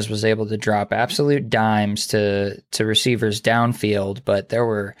Martinez was able to drop absolute dimes to receivers downfield, but there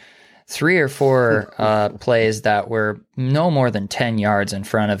were 3 or 4 plays that were no more than 10 yards in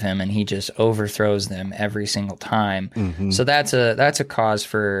front of him, and he just overthrows them every single time. Mm-hmm. So that's a cause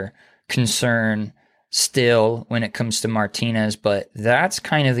for concern still when it comes to Martinez, but that's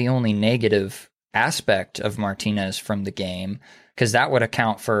kind of the only negative aspect of Martinez from the game, because that would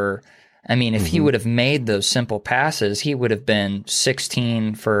account for, if he would have made those simple passes, he would have been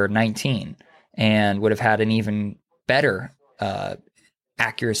 16 for 19 and would have had an even better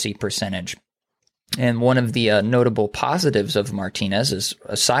accuracy percentage. And one of the notable positives of Martinez is,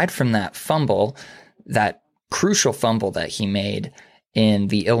 aside from that fumble, that crucial fumble that he made in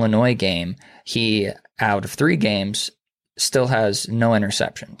the Illinois game, he, out of 3 games, still has no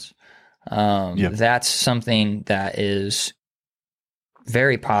interceptions. That's something that is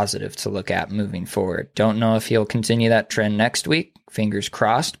very positive to look at moving forward. Don't know if he'll continue that trend next week. Fingers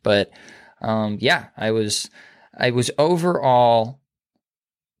crossed. But I was overall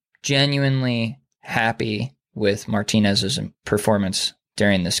genuinely happy with Martinez's performance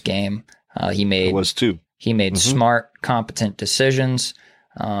during this game. I was too. He made smart, competent decisions,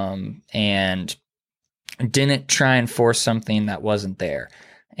 and didn't try and force something that wasn't there.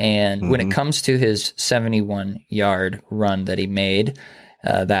 And when it comes to his 71-yard run that he made,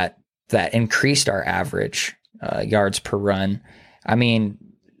 that increased our average yards per run. I mean,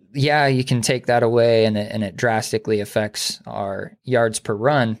 yeah, you can take that away and it drastically affects our yards per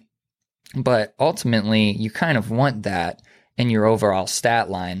run. But ultimately, you kind of want that in your overall stat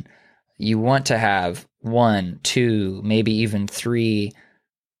line. You want to have 1, 2, maybe even 3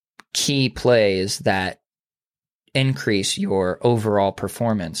 key plays that increase your overall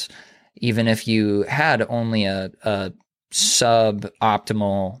performance. Even if you had only a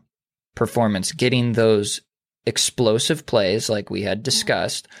suboptimal performance, getting those explosive plays like we had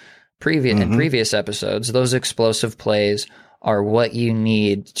discussed in previous episodes, those explosive plays are what you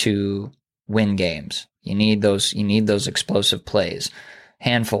need to win games. You need those explosive plays,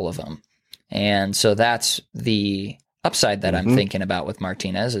 handful of them. And so that's the upside that I'm thinking about with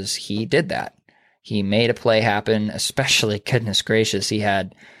Martinez is he did that. He made a play happen, especially, goodness gracious, he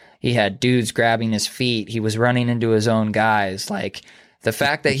had dudes grabbing his feet. He was running into his own guys. Like, the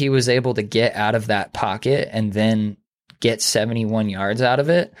fact that he was able to get out of that pocket and then get 71 yards out of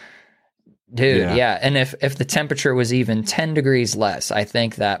it, dude, yeah. And if the temperature was even 10 degrees less, I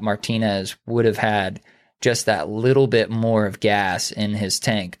think that Martinez would have had just that little bit more of gas in his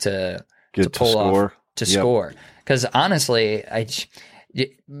tank to pull off, to score. Because honestly,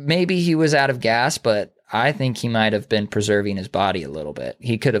 maybe he was out of gas, but I think he might have been preserving his body a little bit.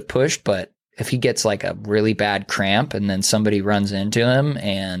 He could have pushed, but if he gets like a really bad cramp and then somebody runs into him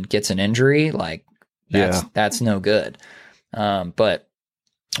and gets an injury, like that's no good. But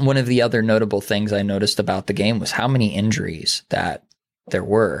one of the other notable things I noticed about the game was how many injuries that there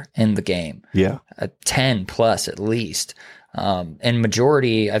were in the game. Yeah. 10 plus at least. And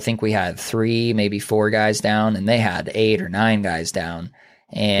majority, I think we had 3, maybe 4 guys down, and they had 8 or 9 guys down.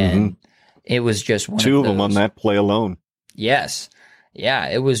 And it was just one two of them on that play alone. Yes. Yeah,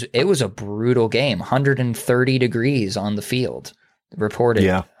 it was a brutal game. 130 degrees on the field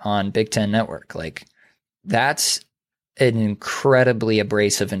reported on Big Ten Network. Like, that's an incredibly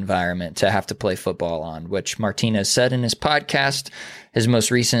abrasive environment to have to play football on, which Martinez said in his podcast, his most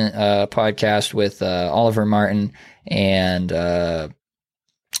recent podcast with Oliver Martin and Levi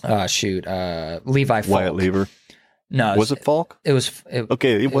Falk. Wyatt Lever. No, was it Falk? It was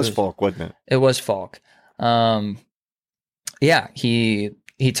Falk, wasn't it? It was Falk. Yeah, he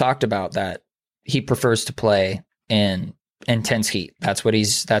talked about that. He prefers to play in intense heat. That's what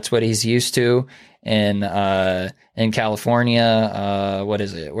he's used to in California. What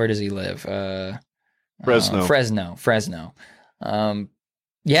is it? Where does he live? Fresno.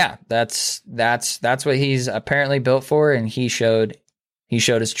 Yeah, that's what he's apparently built for, and he showed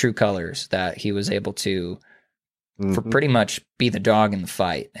his true colors, that he was able to for pretty much be the dog in the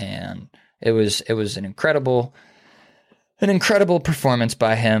fight. And it was an incredible performance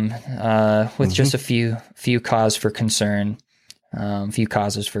by him, with just a few causes for concern. And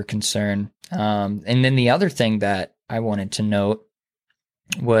then the other thing that I wanted to note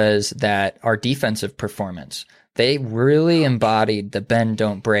was that our defensive performance, they really embodied the bend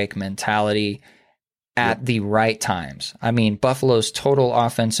don't break mentality at the right times. I mean, Buffalo's total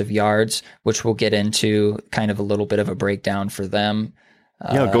offensive yards, which we'll get into, kind of a little bit of a breakdown for them.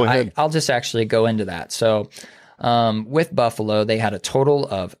 Go ahead. I'll just actually go into that. So with Buffalo, they had a total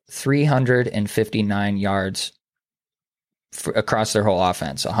of 359 yards across their whole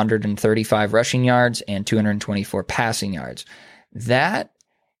offense, 135 rushing yards and 224 passing yards. That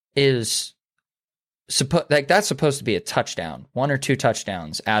is that's supposed to be a touchdown, 1 or 2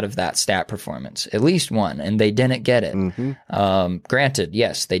 touchdowns out of that stat performance, at least one, and they didn't get it. Granted,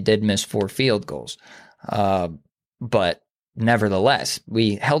 yes, they did miss 4 field goals, but nevertheless,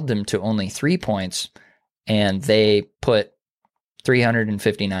 we held them to only 3 points, and they put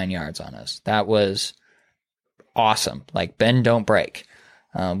 359 yards on us. That was awesome. Like, bend don't break.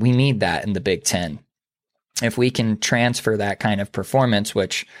 We need that in the Big Ten. If we can transfer that kind of performance,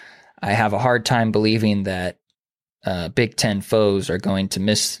 which I have a hard time believing that Big Ten foes are going to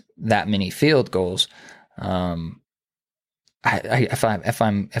miss that many field goals. If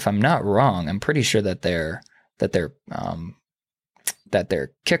I'm not wrong, I'm pretty sure that their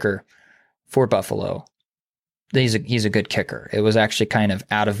kicker for Buffalo, he's a good kicker. It was actually kind of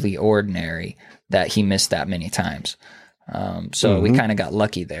out of the ordinary that he missed that many times. So we kind of got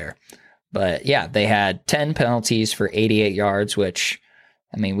lucky there. But yeah, they had 10 penalties for 88 yards, which,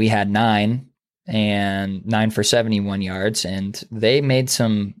 I mean, we had 9 for 71 yards, and they made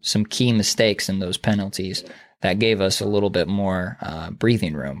some key mistakes in those penalties that gave us a little bit more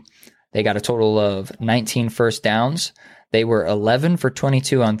breathing room. They got a total of 19 first downs. They were 11 for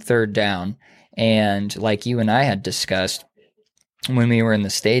 22 on third down. And like you and I had discussed when we were in the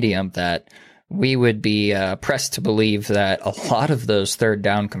stadium, that we would be pressed to believe that a lot of those third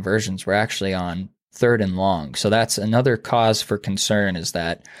down conversions were actually on third and long. So that's another cause for concern, is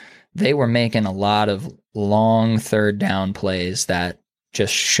that they were making a lot of long third down plays that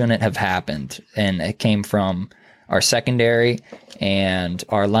just shouldn't have happened. And it came from our secondary and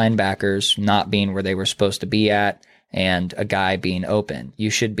our linebackers not being where they were supposed to be at, and a guy being open. You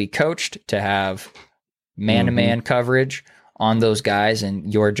should be coached to have man-to-man coverage on those guys,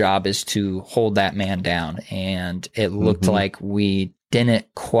 and your job is to hold that man down. And it looked like we didn't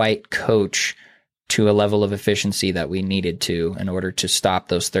quite coach to a level of efficiency that we needed to in order to stop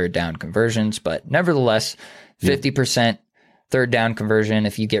those third down conversions. But nevertheless, 50% third down conversion,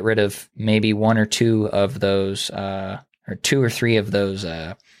 if you get rid of maybe one or two of those, or two or three of those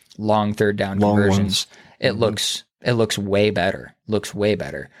long third down conversions, it looks way better. Looks way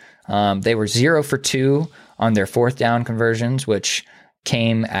better. They were 0 for 2 on their fourth down conversions, which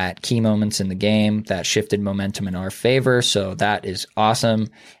came at key moments in the game that shifted momentum in our favor. So that is awesome.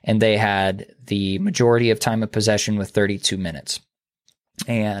 And they had the majority of time of possession with 32 minutes.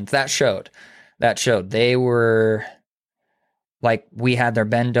 And that showed. They were like, we had their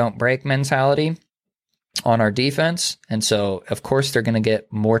bend, don't break mentality on our defense. And so, of course, they're going to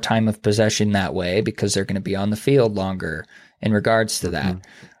get more time of possession that way because they're going to be on the field longer in regards to that.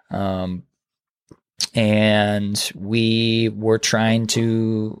 And we were trying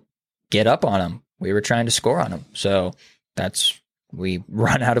to get up on them. We were trying to score on them. So we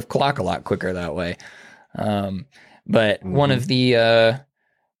run out of clock a lot quicker that way. But one of the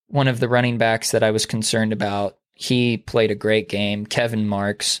running backs that I was concerned about, he played a great game. Kevin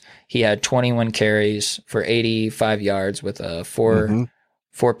Marks, he had 21 carries for 85 yards with a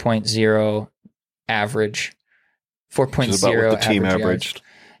 4.0 average. 4.0 what the team average averaged. Yards.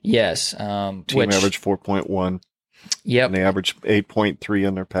 Yes. Team averaged 4.1. Yep. And they averaged 8.3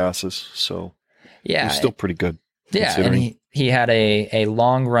 on their passes. So yeah, it's still pretty good. Yeah. And he had a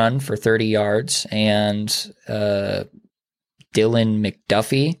long run for 30 yards, and Dylan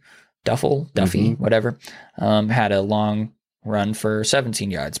McDuffie, Duffy, whatever, had a long run for 17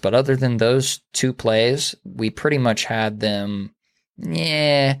 yards. But other than those two plays, we pretty much had them.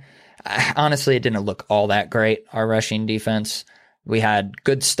 Yeah. Honestly, it didn't look all that great, our rushing defense. We had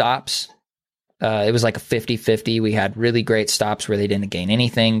good stops. It was like a 50-50. We had really great stops where they didn't gain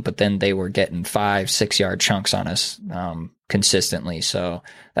anything, but then they were getting 5-6 yard chunks on us consistently. So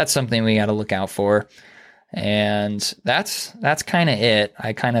that's something we got to look out for. And that's kind of it.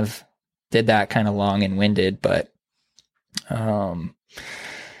 I kind of did that kind of long and winded, but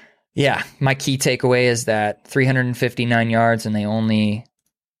yeah, my key takeaway is that 359 yards and they only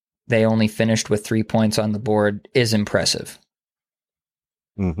finished with 3 points on the board is impressive.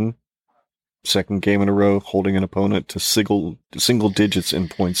 Second game in a row holding an opponent to single digits in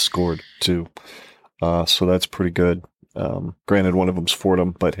points scored too. So that's pretty good. Granted, one of them's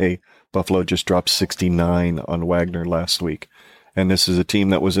Fordham, but hey, Buffalo just dropped 69 on Wagner last week. And this is a team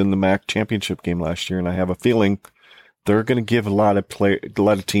that was in the MAC championship game last year. And I have a feeling they're going to give a lot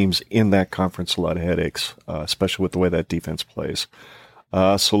of teams in that conference a lot of headaches, especially with the way that defense plays.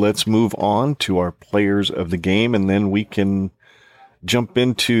 So let's move on to our players of the game, and then we can jump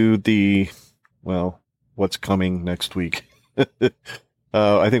into what's coming next week.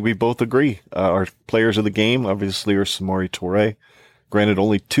 I think we both agree. Our players of the game, obviously, are Samori Toure. Granted,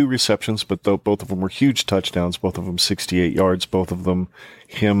 only 2 receptions, but both of them were huge touchdowns, both of them 68 yards, both of them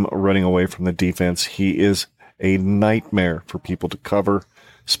him running away from the defense. He is a nightmare for people to cover,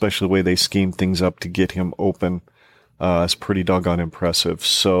 especially the way they scheme things up to get him open. It's pretty doggone impressive.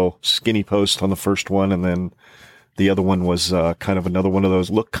 So skinny post on the first one, and then the other one was kind of another one of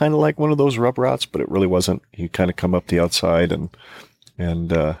those, looked kind of like one of those rub routes, but it really wasn't. He kind of come up the outside and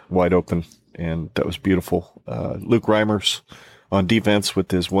wide open, and that was beautiful. Luke Reimers on defense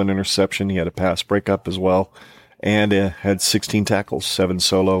with his 1 interception. He had a pass breakup as well, and had 16 tackles, 7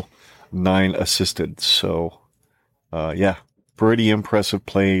 solo, 9 assisted. So, yeah, pretty impressive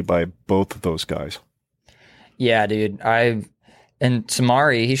play by both of those guys. Yeah, dude. And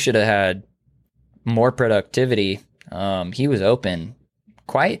Samari, he should have had more productivity. He was open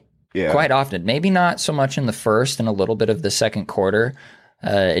quite often. Maybe not so much in the first and a little bit of the second quarter.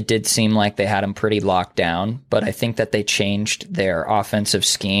 It did seem like they had him pretty locked down, but I think that they changed their offensive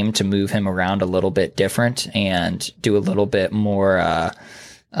scheme to move him around a little bit different and do a little bit more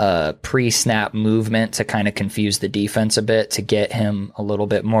pre-snap movement to kind of confuse the defense a bit, to get him a little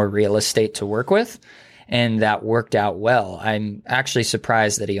bit more real estate to work with. and that worked out well. I'm actually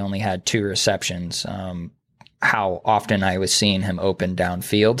surprised that he only had 2 receptions. How often I was seeing him open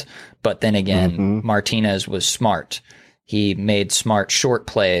downfield. But then again, Martinez was smart. He made smart short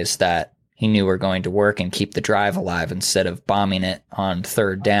plays that he knew were going to work and keep the drive alive instead of bombing it on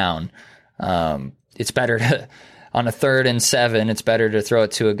 3rd down. It's better to, on a 3rd and 7, it's better to throw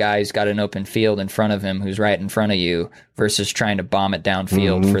it to a guy who's got an open field in front of him, who's right in front of you, versus trying to bomb it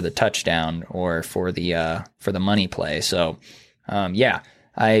downfield for the touchdown or for the money play. So, I'm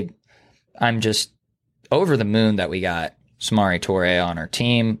just over the moon that we got Samori Toure on our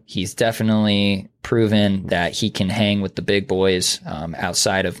team. He's definitely proven that he can hang with the big boys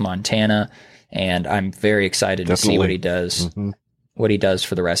outside of Montana, and I'm very excited to see what he does, what he does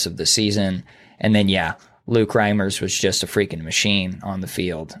for the rest of the season. And then, Luke Reimers was just a freaking machine on the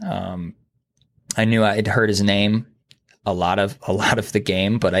field. I knew I'd heard his name a lot of the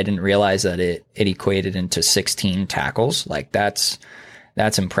game, but I didn't realize that it equated into 16 tackles. Like that's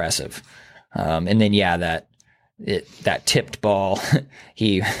impressive. And then, that tipped ball,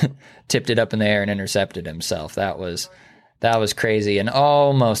 he tipped it up in the air and intercepted himself. That was crazy, and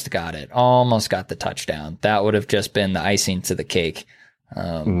almost got it. Almost got the touchdown. That would have just been the icing to the cake.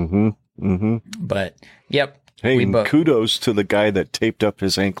 But yep. Hey, kudos to the guy that taped up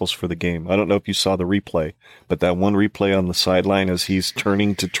his ankles for the game. I don't know if you saw the replay, but that one replay on the sideline as he's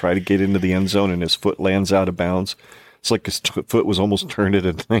turning to try to get into the end zone and his foot lands out of bounds. It's like his foot was almost turned at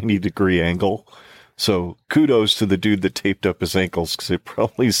a 90-degree angle. So kudos to the dude that taped up his ankles, because it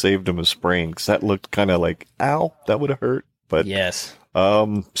probably saved him a sprain, because that looked kind of like, ow, that would have hurt. But yes.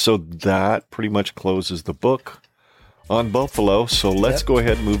 So that pretty much closes the book on Buffalo. So let's go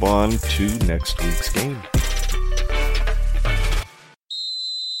ahead and move on to next week's game.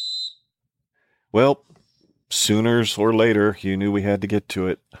 Well, sooners or later, you knew we had to get to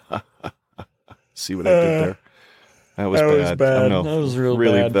it. See what I did there? That was bad. That was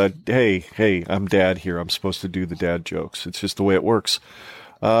really bad. Hey, I'm dad here. I'm supposed to do the dad jokes. It's just the way it works.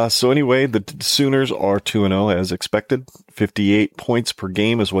 So anyway, the Sooners are 2-0 as expected. 58 points per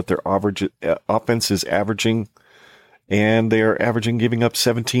game is what their average offense is averaging. And they are averaging giving up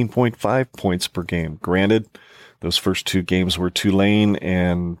 17.5 points per game. Granted, those first 2 games were Tulane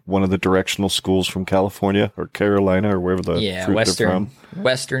and one of the directional schools from California or Carolina or wherever the fruit they're from.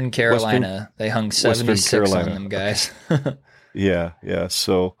 Western Carolina. They hung 76 on them guys. Yeah.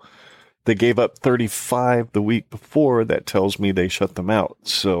 So they gave up 35 the week before. That tells me they shut them out.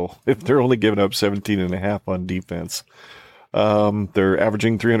 So if they're only giving up 17.5 on defense, they're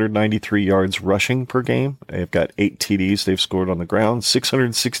averaging 393 yards rushing per game. They've got 8 TDs they've scored on the ground,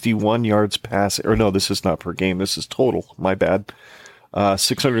 661 yards passing. Or no, this is not per game. This is total. My bad.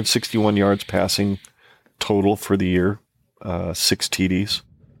 661 yards passing total for the year. 6 TDs.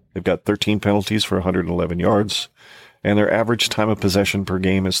 They've got 13 penalties for 111 yards. And their average time of possession per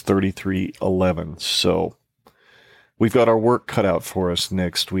game is 33:11. So we've got our work cut out for us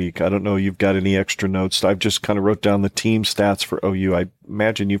next week. I don't know if you've got any extra notes. I've just kind of wrote down the team stats for OU. I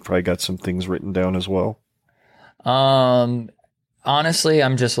imagine you've probably got some things written down as well. Honestly,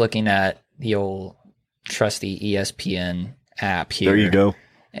 I'm just looking at the old trusty ESPN app here. There you go.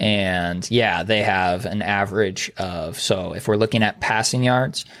 And they have an average of, so if we're looking at passing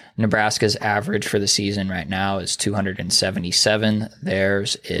yards, Nebraska's average for the season right now is 277.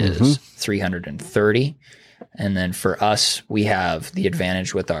 Theirs is 330. And then for us, we have the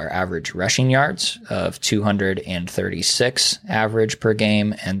advantage with our average rushing yards of 236 average per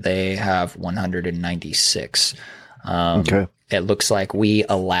game, and they have 196. It looks like we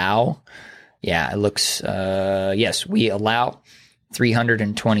allow, we allow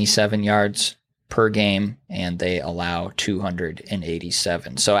 327 yards per game, and they allow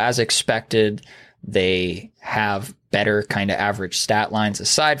 287. So as expected, they have better kind of average stat lines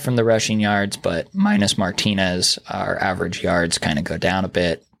aside from the rushing yards, but minus Martinez, our average yards kind of go down a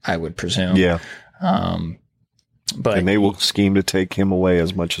bit, I would presume. Yeah. But and they will scheme to take him away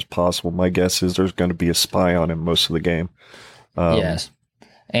as much as possible. My guess is there's going to be a spy on him most of the game. Yes.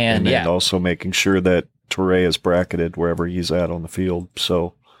 And then also making sure that Toure is bracketed wherever he's at on the field.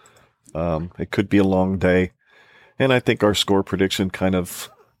 So it could be a long day. And I think our score prediction kind of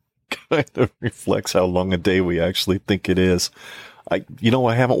reflects how long a day we actually think it is. I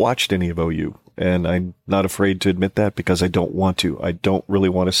haven't watched any of OU, and I'm not afraid to admit that because I don't want to. I don't really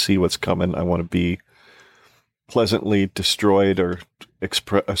want to see what's coming. I want to be pleasantly destroyed or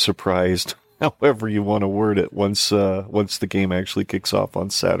surprised, however you want to word it, once the game actually kicks off on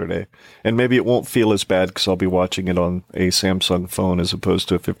Saturday. And maybe it won't feel as bad because I'll be watching it on a Samsung phone as opposed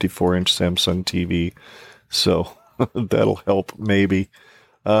to a 54-inch Samsung TV. So that'll help maybe.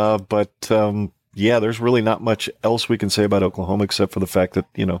 But yeah, there's really not much else we can say about Oklahoma except for the fact that,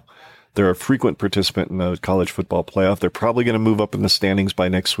 they're a frequent participant in the college football playoff. They're probably going to move up in the standings by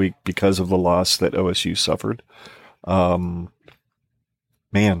next week because of the loss that OSU suffered.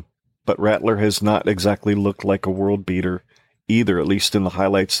 But Rattler has not exactly looked like a world beater either, at least in the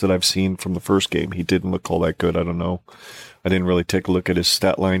highlights that I've seen from the first game. He didn't look all that good. I don't know. I didn't really take a look at his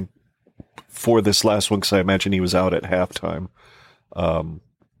stat line for this last one because I imagine he was out at halftime.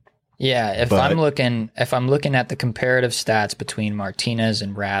 If I'm looking at the comparative stats between Martinez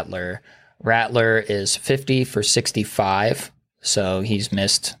and Rattler is 50 for 65, so he's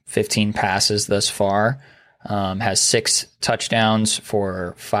missed 15 passes thus far. Has 6 touchdowns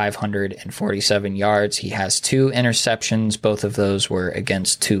for 547 yards. He has 2 interceptions. Both of those were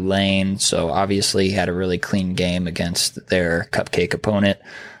against Tulane. So obviously he had a really clean game against their cupcake opponent.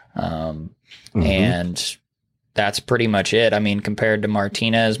 And that's pretty much it. I mean, compared to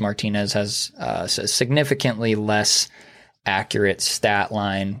Martinez has a significantly less accurate stat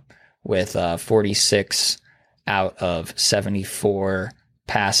line with 46 out of 74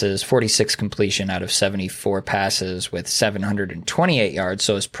 passes, 46 completion out of 74 passes with 728 yards.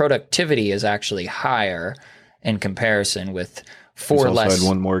 So his productivity is actually higher in comparison with 4 He's less. also had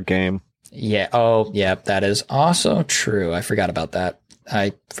one more game. Yeah. Oh, yeah. That is also true. I forgot about that.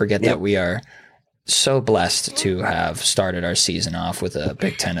 I forget that we are so blessed to have started our season off with a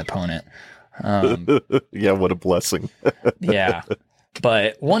Big Ten opponent. Yeah, what a blessing. Yeah.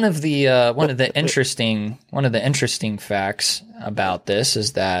 But one of the interesting facts about this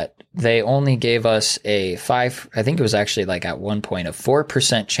is that they only gave us I think it was actually like at one point a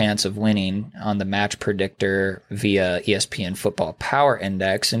 4% chance of winning on the match predictor via ESPN Football Power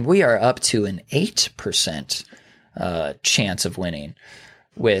Index, and we are up to an 8% chance of winning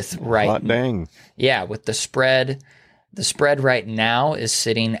with Hot dang. Yeah, with the spread. The spread right now is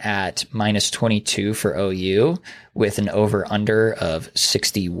sitting at -22 for OU with an over-under of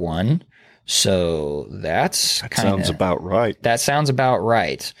 61. So that sounds about right. That sounds about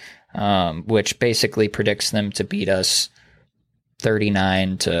right, which basically predicts them to beat us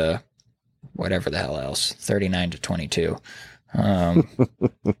 39 to whatever the hell else, 39 to 22,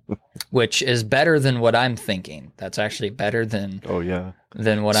 which is better than what I'm thinking. That's actually better than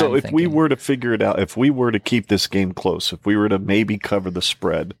than what I'm thinking. So if we were to figure it out, if we were to keep this game close, if we were to maybe cover the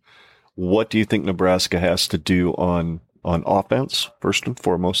spread, what do you think Nebraska has to do on offense, first and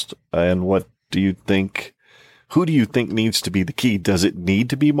foremost? And who do you think needs to be the key? Does it need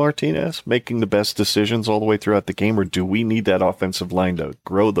to be Martinez making the best decisions all the way throughout the game, or do we need that offensive line to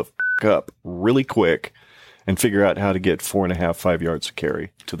grow the up really quick and figure out how to get 4.5, 5 yards of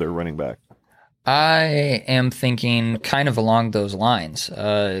carry to their running back? I am thinking kind of along those lines.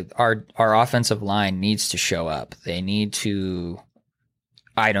 Our offensive line needs to show up. They need to,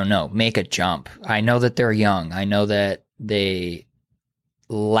 I don't know, make a jump. I know that they're young. I know that they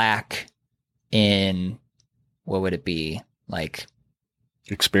lack in, what would it be? Like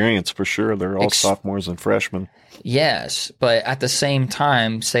experience for sure. They're all sophomores and freshmen. Yes, but at the same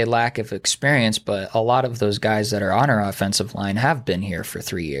time, say lack of experience, but a lot of those guys that are on our offensive line have been here for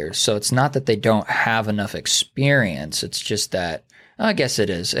 3 years. So it's not that they don't have enough experience. It's just that, I guess it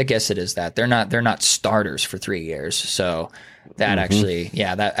is that they're not starters for 3 years. So that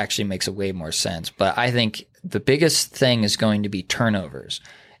actually makes a way more sense. But I think the biggest thing is going to be turnovers.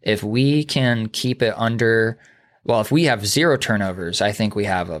 If we can keep it under, if we have 0 turnovers, I think we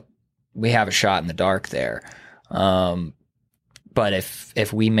have a shot in the dark there. But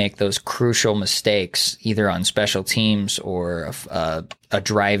if we make those crucial mistakes, either on special teams or a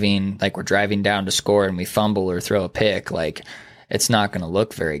driving, like we're driving down to score and we fumble or throw a pick, like it's not going to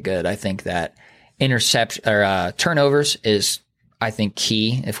look very good. I think that turnovers is, I think,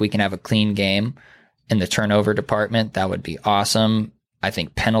 key. If we can have a clean game in the turnover department, that would be awesome. I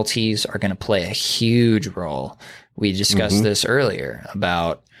think penalties are going to play a huge role. We discussed this earlier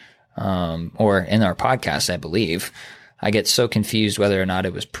about, or in our podcast, I believe. I get so confused whether or not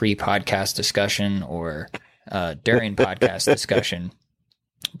it was pre-podcast discussion or during podcast discussion.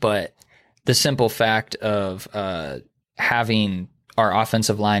 But the simple fact of having our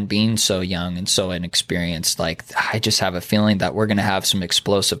offensive line being so young and so inexperienced, like I just have a feeling that we're going to have some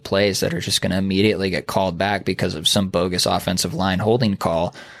explosive plays that are just going to immediately get called back because of some bogus offensive line holding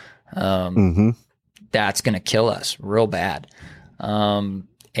call. That's going to kill us real bad.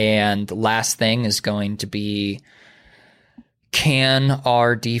 And the last thing is going to be, can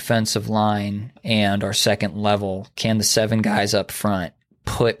our defensive line and our second level, can the 7 guys up front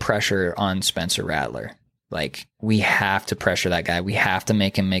put pressure on Spencer Rattler? Like, we have to pressure that guy. We have to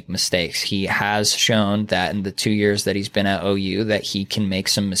make him make mistakes. He has shown that in the 2 years that he's been at OU that he can make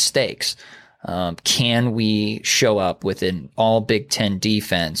some mistakes. Can we show up with an all Big Ten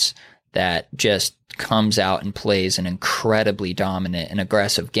defense that just comes out and plays an incredibly dominant and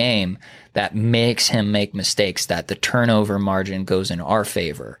aggressive game that makes him make mistakes, that the turnover margin goes in our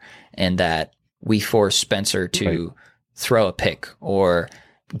favor, and that we force Spencer to throw a pick or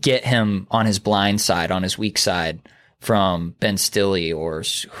get him on his blind side, on his weak side from Ben Stilley or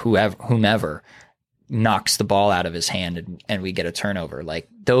whomever knocks the ball out of his hand and we get a turnover. Like,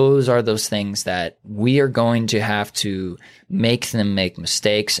 those are those things that we are going to have to make them make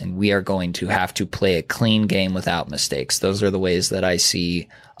mistakes, and we are going to have to play a clean game without mistakes. Those are the ways that I see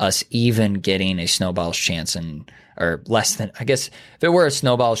us even getting a snowball's chance or less than, I guess if it were a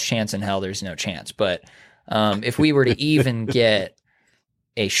snowball's chance in hell, there's no chance. But if we were to even get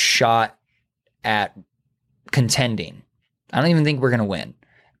a shot at contending, I don't even think we're going to win.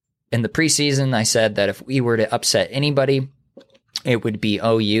 In the preseason, I said that if we were to upset anybody, it would be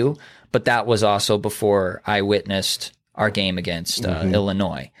OU, but that was also before I witnessed our game against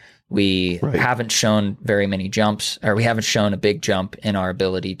Illinois. We haven't shown very many jumps, or we haven't shown a big jump in our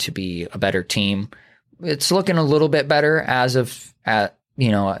ability to be a better team. It's looking a little bit better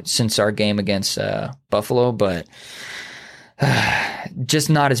since our game against Buffalo, but just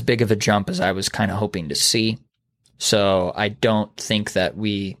not as big of a jump as I was kind of hoping to see. So I don't think that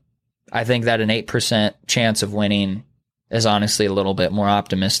I think that an 8% chance of winning is honestly a little bit more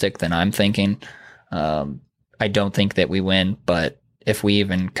optimistic than I'm thinking. I don't think that we win, but if we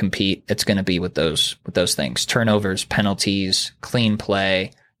even compete, it's going to be with those things: turnovers, penalties, clean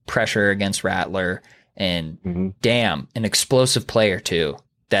play, pressure against Rattler, and an explosive player too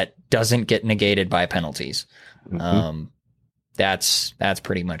that doesn't get negated by penalties. That's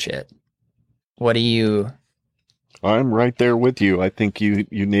pretty much it. What do you? I'm right there with you. I think you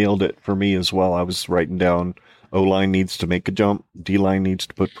nailed it for me as well. I was writing down O-line needs to make a jump. D-line needs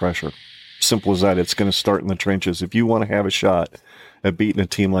to put pressure. Simple as that. It's going to start in the trenches. If you want to have a shot at beating a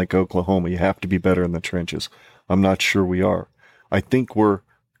team like Oklahoma, you have to be better in the trenches. I'm not sure we are. I think we're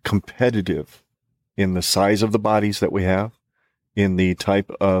competitive in the size of the bodies that we have, in the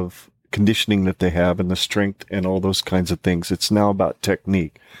type of conditioning that they have, and the strength and all those kinds of things. It's now about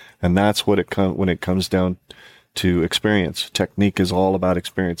technique. And that's what when it comes down to experience. Technique is all about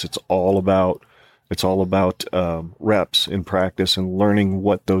experience. It's all about reps in practice and learning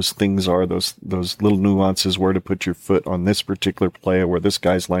what those things are, those little nuances, where to put your foot on this particular play, where this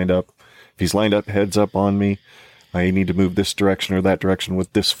guy's lined up. If he's lined up heads up on me, I need to move this direction or that direction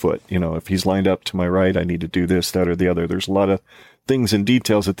with this foot. If he's lined up to my right, I need to do this, that, or the other. There's a lot of things and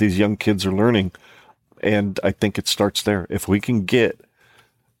details that these young kids are learning, and I think it starts there. If we can get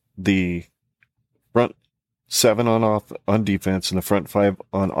the front 7 on defense and the front 5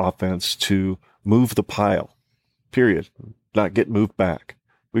 on offense to move the pile, period, not get moved back,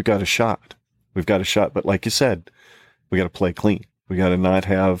 we've got a shot. But like you said, we got to play clean. We got to not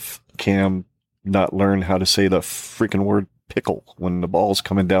have Cam not learn how to say the freaking word pickle when the ball's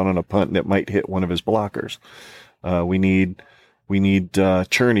coming down on a punt and it might hit one of his blockers. We need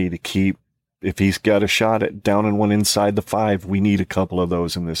Cherney to keep, if he's got a shot at down and one inside the 5, we need a couple of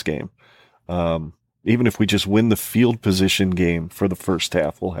those in this game. Even if we just win the field position game for the first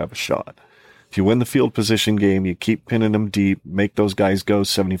half, we'll have a shot. If you win the field position game, you keep pinning them deep, make those guys go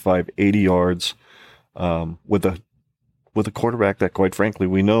 75, 80 yards, with a quarterback that, quite frankly,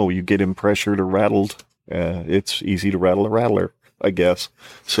 we know you get him pressured or rattled. It's easy to rattle a rattler, I guess.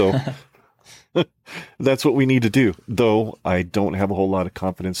 So that's what we need to do, though I don't have a whole lot of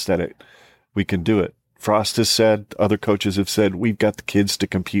confidence that we can do it. Frost has said, other coaches have said, we've got the kids to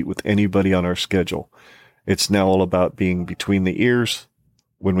compete with anybody on our schedule. It's now all about being between the ears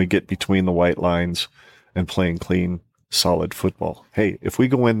when we get between the white lines and playing clean, solid football. Hey, if we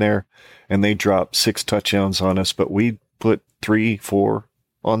go in there and they drop 6 touchdowns on us, but we put 3, 4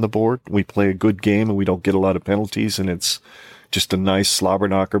 on the board, we play a good game and we don't get a lot of penalties, and it's just a nice slobber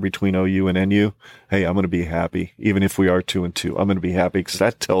knocker between OU and NU, hey, I'm going to be happy. Even if we are 2-2, I'm going to be happy, because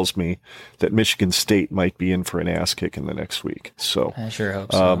that tells me that Michigan State might be in for an ass kick in the next week. So I sure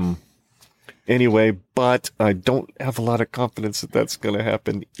hope so. Anyway, but I don't have a lot of confidence that that's going to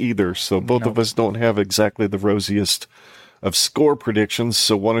happen either. So both of us don't have exactly the rosiest of score predictions.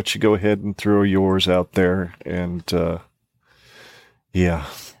 So why don't you go ahead and throw yours out there? And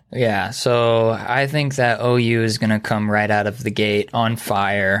Yeah, so I think that OU is going to come right out of the gate on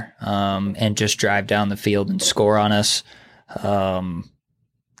fire, and just drive down the field and score on us.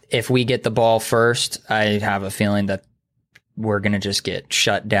 If we get the ball first, I have a feeling that we're going to just get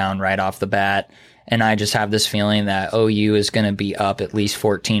shut down right off the bat. And I just have this feeling that OU is going to be up at least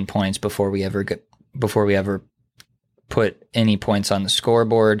 14 points before we ever put any points on the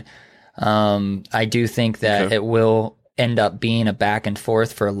scoreboard. I do think that it will end up being a back and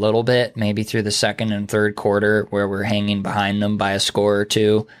forth for a little bit, maybe through the second and third quarter where we're hanging behind them by a score or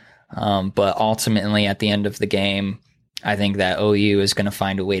two. But ultimately at the end of the game, I think that OU is going to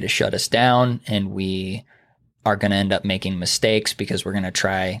find a way to shut us down, and we are going to end up making mistakes because we're going to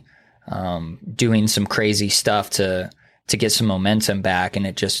try doing some crazy stuff to get some momentum back, and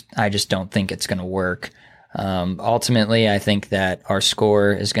I just don't think it's going to work. Ultimately, I think that our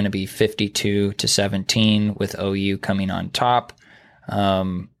score is going to be 52-17 with OU coming on top.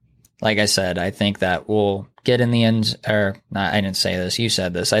 Like I said, I think that we'll get in the end, or not, I didn't say this, you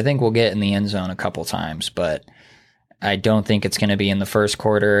said this. I think we'll get in the end zone a couple times, but I don't think it's going to be in the first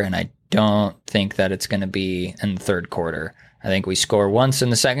quarter, and I don't think that it's going to be in the third quarter. I think we score once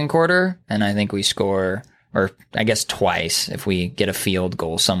in the second quarter, and I think we score, or I guess twice if we get a field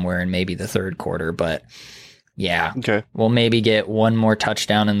goal somewhere in maybe the third quarter. But yeah, we'll maybe get one more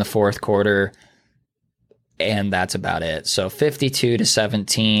touchdown in the fourth quarter, and that's about it. So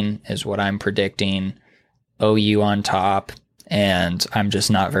 52-17 is what I'm predicting. OU on top, and I'm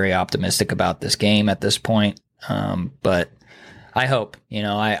just not very optimistic about this game at this point. But I hope,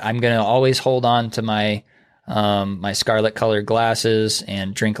 I'm going to always hold on to my scarlet colored glasses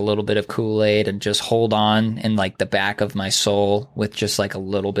and drink a little bit of Kool-Aid and just hold on in like the back of my soul with just like a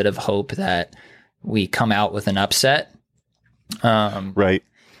little bit of hope that we come out with an upset. Right.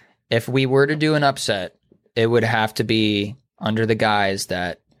 If we were to do an upset, it would have to be under the guise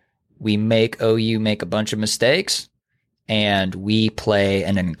that we make OU make a bunch of mistakes and we play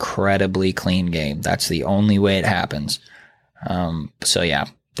an incredibly clean game. That's the only way it happens. So yeah,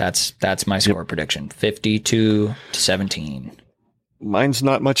 that's my score prediction. 52-17. Mine's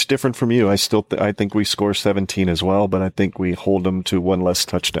not much different from you. I think we score 17 as well, but I think we hold them to one less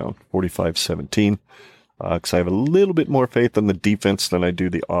touchdown, 45-17. Because I have a little bit more faith in the defense than I do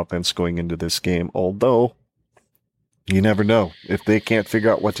the offense going into this game. Although, you never know. If they can't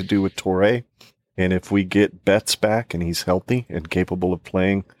figure out what to do with Torrey, and if we get Betts back and he's healthy and capable of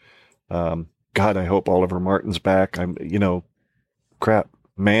playing, God, I hope Oliver Martin's back.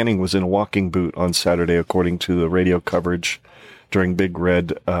 Manning was in a walking boot on Saturday, according to the radio coverage during Big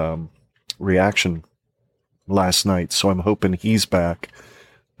Red reaction last night. So I'm hoping he's back.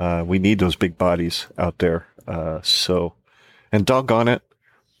 We need those big bodies out there. And doggone it,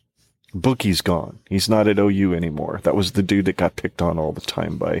 Bookie's gone. He's not at OU anymore. That was the dude that got picked on all the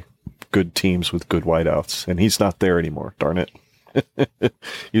time by good teams with good wideouts, and he's not there anymore. Darn it.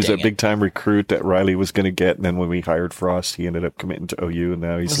 He was that big-time recruit that Riley was going to get, and then when we hired Frost, he ended up committing to OU, and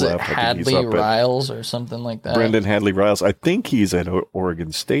now he's left. Hadley Riles or something like that? Brendan Hadley Riles. I think he's at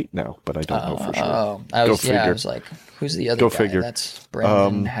Oregon State now, but I don't know for sure. I was like, who's the other guy? Figure. That's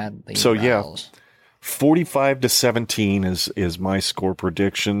Brendan Hadley so Riles. Yeah, 45-17 is my score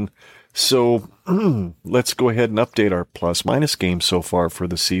prediction. So let's go ahead and update our plus-minus game so far for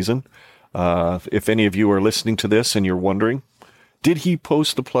the season. If any of you are listening to this and you're wondering, did he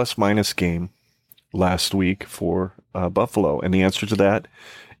post a plus-minus game last week for Buffalo? And the answer to that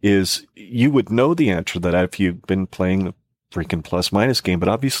is you would know the answer to that if you've been playing the freaking plus-minus game, but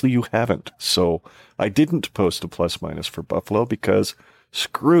obviously you haven't. So I didn't post a plus-minus for Buffalo because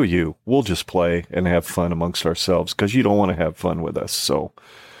screw you. We'll just play and have fun amongst ourselves because you don't want to have fun with us. So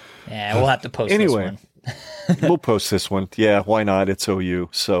yeah, we'll have to post this one. We'll post this one. Yeah, why not? It's OU.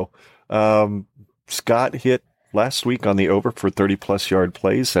 So Scott hit last week on the over for 30-plus yard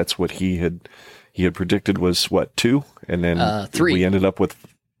plays. That's what he had predicted was, 2? And then 3. We ended up with,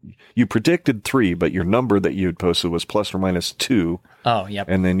 you predicted 3, but your number that you had posted was plus or minus 2. Oh, yep.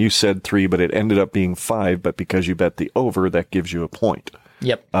 And then you said 3, but it ended up being 5, but because you bet the over, that gives you a point.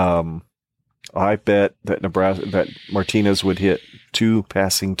 Yep. I bet that Martinez would hit 2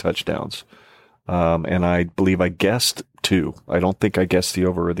 passing touchdowns. And I believe I guessed 2. I don't think I guessed the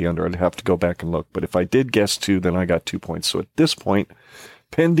over or the under. I'd have to go back and look. But if I did guess 2, then I got 2 points. So at this point,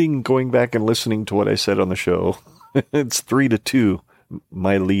 pending going back and listening to what I said on the show, it's 3-2,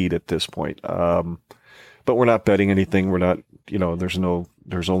 my lead at this point. But we're not betting anything. We're not,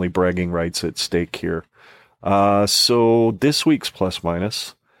 there's only bragging rights at stake here. So this week's plus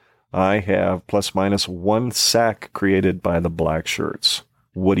minus, I have plus minus 1 sack created by the Black Shirts.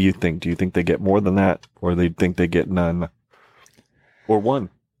 What do you think? Do you think they get more than that, or they think they get none, or 1?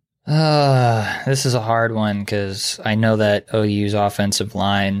 This is a hard one because I know that OU's offensive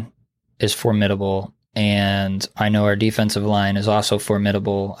line is formidable, and I know our defensive line is also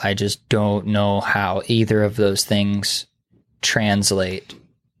formidable. I just don't know how either of those things translate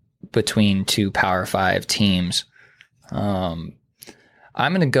between 2 Power 5 teams. I'm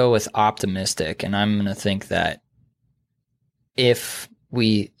going to go with optimistic, and I'm going to think that if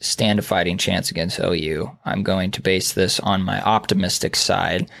we stand a fighting chance against OU. I'm going to base this on my optimistic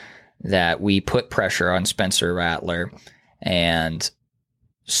side that we put pressure on Spencer Rattler and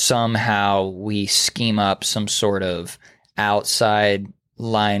somehow we scheme up some sort of outside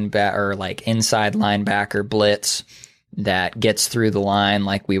linebacker or like inside linebacker blitz that gets through the line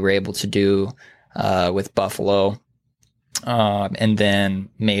like we were able to do with Buffalo. And then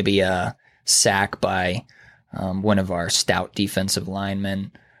maybe a sack by one of our stout defensive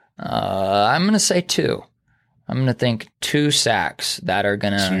linemen. I'm going to say 2. I'm going to think 2 sacks that are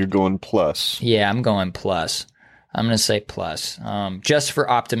going to... So you're going plus. Yeah, I'm going plus. I'm going to say plus. Just for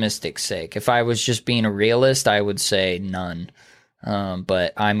optimistic sake. If I was just being a realist, I would say none.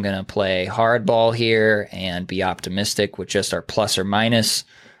 But I'm going to play hardball here and be optimistic with just our plus or minus,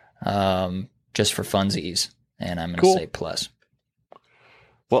 just for funsies. And I'm going to say plus.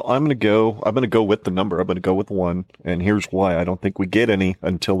 Well, I'm going to go with the number. I'm going to go with 1. And here's why. I don't think we get any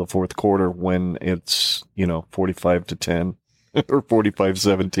until the fourth quarter when it's, 45-10 or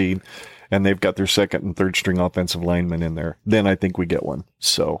 45-17 and they've got their second and third string offensive linemen in there. Then I think we get one.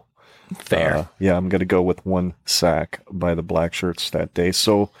 So fair. Yeah, I'm going to go with 1 sack by the Black Shirts that day.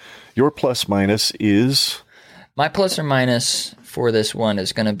 So your plus minus is? My plus or minus for this one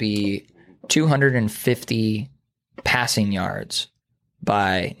is going to be 250 passing yards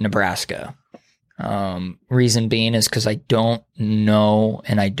by Nebraska. Reason being is because I don't know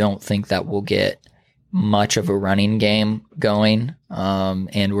and I don't think that we'll get much of a running game going.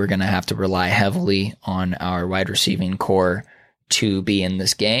 And we're going to have to rely heavily on our wide receiving core to be in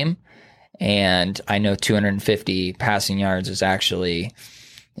this game. And I know 250 passing yards is actually,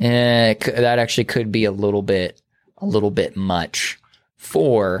 that actually could be a little bit much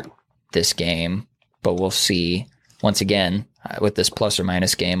for this game, but we'll see. Once again, with this plus or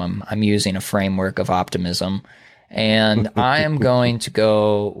minus game, I'm using a framework of optimism, and I am going to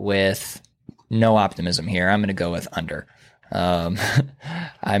go with no optimism here. I'm going to go with under.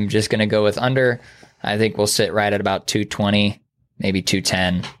 I'm just going to go with under. I think we'll sit right at about 220, maybe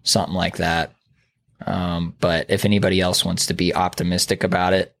 210, something like that. But if anybody else wants to be optimistic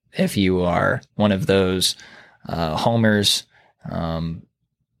about it, if you are one of those homers,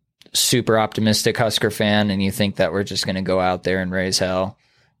 super optimistic Husker fan, and you think that we're just going to go out there and raise hell,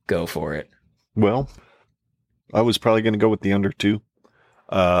 go for it. Well, I was probably going to go with the under 2.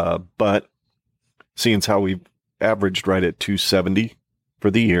 But seeing as how we've averaged right at 270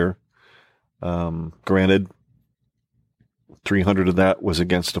 for the year, granted, 300 of that was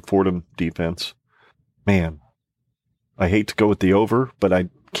against a Fordham defense. Man, I hate to go with the over, but I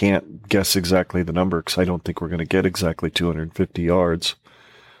can't guess exactly the number because I don't think we're going to get exactly 250 yards.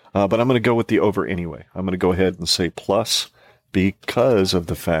 But I'm going to go with the over anyway. I'm going to go ahead and say plus because of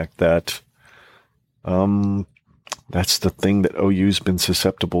the fact that that's the thing that OU's been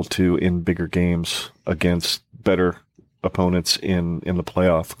susceptible to in bigger games against better opponents in the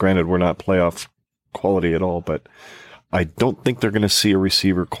playoff. Granted, we're not playoff quality at all, but I don't think they're going to see a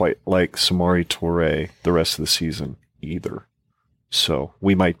receiver quite like Samori Toure the rest of the season either. So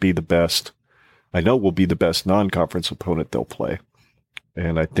we might be the best. I know we'll be the best non-conference opponent they'll play.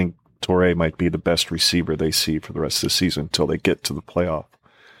 And I think Toure might be the best receiver they see for the rest of the season until they get to the playoff.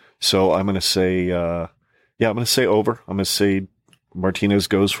 So I'm going to say, I'm going to say over. I'm going to say Martinez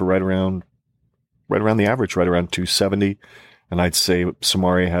goes for right around the average, right around 270. And I'd say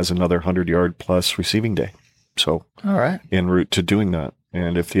Samari has another 100-yard plus receiving day. So all right, en route to doing that.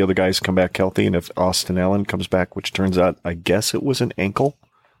 And if the other guys come back healthy and if Austin Allen comes back, which turns out, I guess it was an ankle,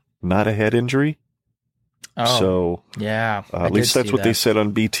 not a head injury. Oh, so yeah, at least that's what they said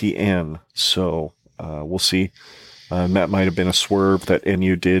on BTN. So we'll see. That might have been a swerve that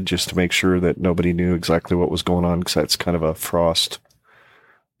NU did just to make sure that nobody knew exactly what was going on, because that's kind of a Frost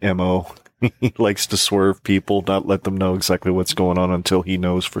MO. He likes to swerve people, not let them know exactly what's going on until he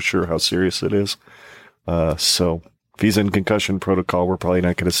knows for sure how serious it is. So if he's in concussion protocol, we're probably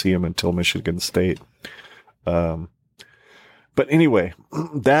not going to see him until Michigan State. But anyway,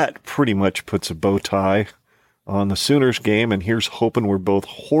 that pretty much puts a bow tie on the Sooners game, and here's hoping we're both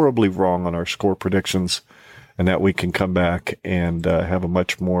horribly wrong on our score predictions and that we can come back and have a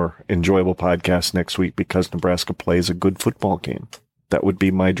much more enjoyable podcast next week because Nebraska plays a good football game. That would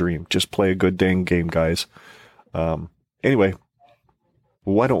be my dream. Just play a good dang game, guys. Anyway,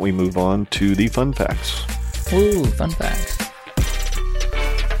 why don't we move on to the fun facts? Ooh, fun facts.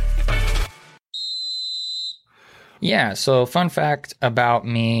 Yeah, so fun fact about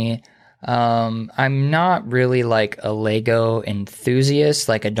me, I'm not really like a Lego enthusiast.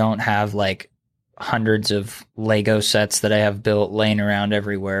 Like I don't have like hundreds of Lego sets that I have built laying around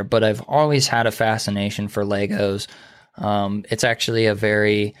everywhere, but I've always had a fascination for Legos. It's actually a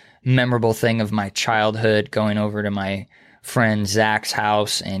very memorable thing of my childhood, going over to my friend Zach's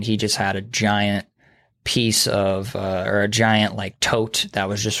house, and he just had a giant piece of, or a giant like tote that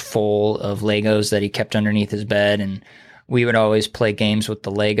was just full of Legos that he kept underneath his bed. And we would always play games with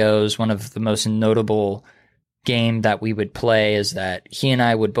the Legos. One of the most notable game that we would play is that he and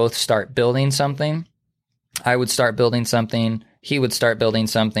I would both start building something. I would start building something. He would start building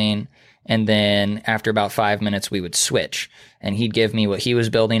something. And then after about 5 minutes, we would switch, and he'd give me what he was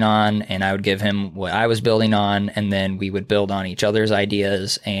building on, and I would give him what I was building on. And then we would build on each other's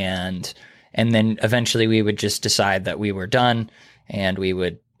ideas. And then eventually we would just decide that we were done, and we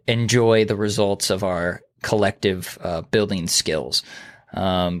would enjoy the results of our collective building skills.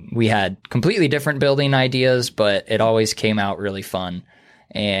 We had completely different building ideas, but it always came out really fun.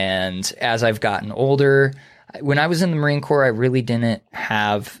 And as I've gotten older, when I was in the Marine Corps, I really didn't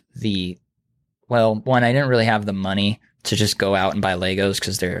have I didn't really have the money to just go out and buy Legos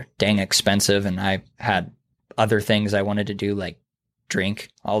because they're dang expensive. And I had other things I wanted to do, like drink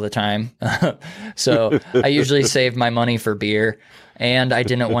all the time. So I usually saved my money for beer, and I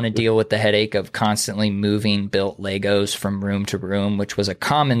didn't want to deal with the headache of constantly moving built Legos from room to room, which was a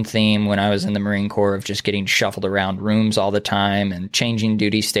common theme when I was in the Marine Corps, of just getting shuffled around rooms all the time and changing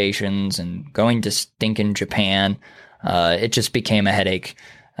duty stations and going to stinking Japan. It just became a headache.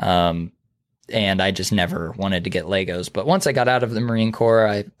 And I just never wanted to get Legos. But once I got out of the Marine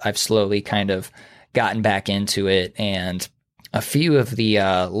Corps, I've slowly kind of gotten back into it. And a few of the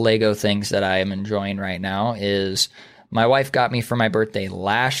Lego things that I am enjoying right now is my wife got me for my birthday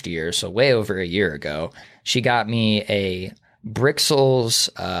last year, so way over a year ago. She got me a Brixel's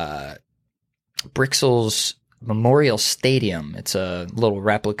Memorial Stadium. It's a little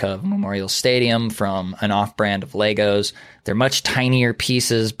replica of Memorial Stadium from an off-brand of Legos. They're much tinier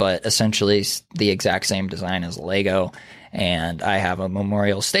pieces, but essentially the exact same design as Lego. And I have a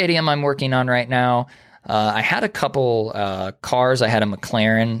Memorial Stadium I'm working on right now. I had a couple cars. I had a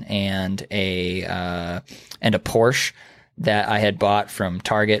McLaren and a Porsche that I had bought from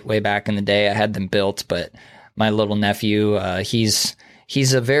Target way back in the day. I had them built, but my little nephew, he's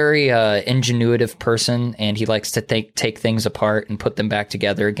a very ingenuitive person, and he likes to take things apart and put them back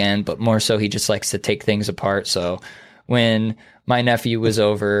together again. But more so, he just likes to take things apart. So when my nephew was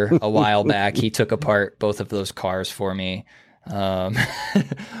over a while back, he took apart both of those cars for me. But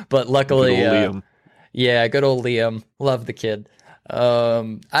luckily, good old Liam. Love the kid.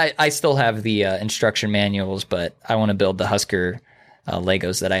 I still have the instruction manuals, but I want to build the Husker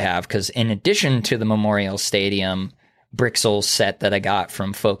Legos that I have, because in addition to the Memorial Stadium Brixel set that I got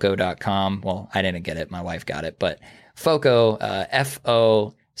from Foco.com, well, I didn't get it, my wife got it, but Foco,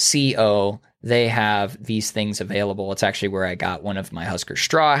 Foco, they have these things available. It's actually where I got one of my Husker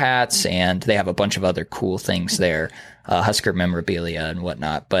straw hats, and they have a bunch of other cool things there, Husker memorabilia and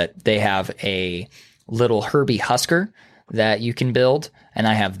whatnot. But they have a little Herbie Husker that you can build, and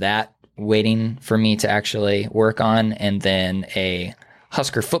I have that waiting for me to actually work on, and then a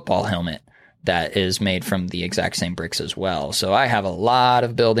Husker football helmet that is made from the exact same bricks as well. So I have a lot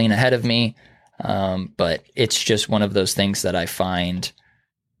of building ahead of me, but it's just one of those things that I find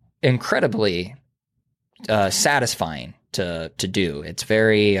incredibly satisfying to do. It's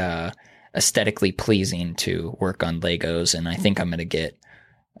very aesthetically pleasing to work on Legos, and I think I'm going to get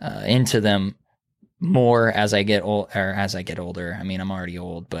into them more as I get older. I mean, I'm already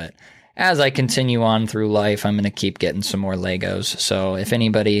old, but as I continue on through life, I'm going to keep getting some more Legos. So if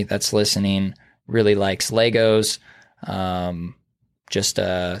anybody that's listening really likes Legos, just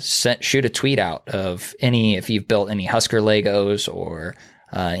shoot a tweet out of if you've built any Husker Legos or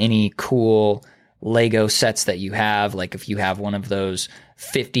any cool Lego sets that you have. Like if you have one of those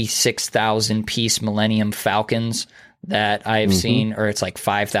 56,000 piece Millennium Falcons that I've seen, or it's like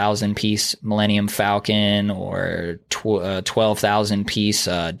 5,000 piece Millennium Falcon, or 12,000 piece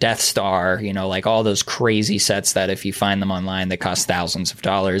Death Star, like all those crazy sets that if you find them online, they cost thousands of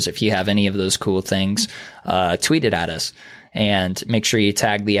dollars. If you have any of those cool things, tweet it at us, and make sure you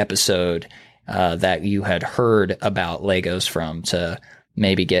tag the episode that you had heard about Legos from, to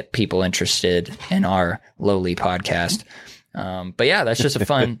maybe get people interested in our lowly podcast. But yeah, that's just a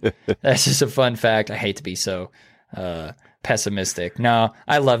fun fact. I hate to be so pessimistic. No,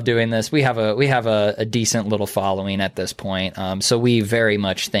 I love doing this. We have a decent little following at this point. So we very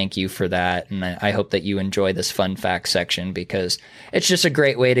much thank you for that. And I hope that you enjoy this fun fact section, because it's just a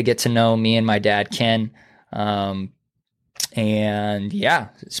great way to get to know me and my dad, Ken. And yeah,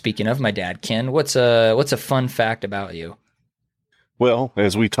 speaking of my dad, Ken, what's a fun fact about you? Well,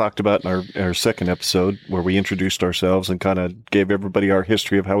 as we talked about in our second episode, where we introduced ourselves and kind of gave everybody our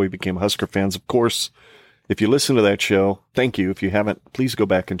history of how we became Husker fans, of course, if you listen to that show, thank you. If you haven't, please go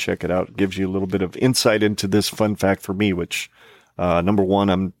back and check it out. It gives you a little bit of insight into this fun fact for me, which, number one,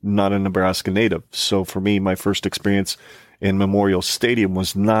 I'm not a Nebraska native. So for me, my first experience in Memorial Stadium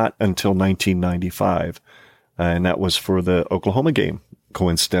was not until 1995. And that was for the Oklahoma game.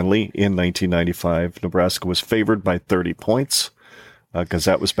 Coincidentally, in 1995, Nebraska was favored by 30 points. Because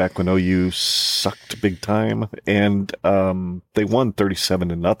that was back when OU sucked big time, and they won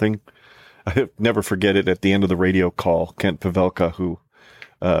 37-0. I'll never forget it at the end of the radio call. Kent Pavelka, who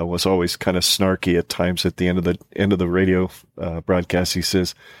was always kind of snarky at times at the end of the radio broadcast, he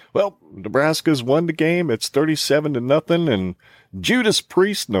says, "Well, Nebraska's won the game. It's 37-0, and Judas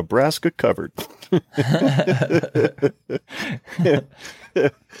Priest, Nebraska covered."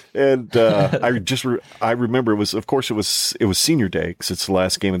 And I remember it was senior day because it's the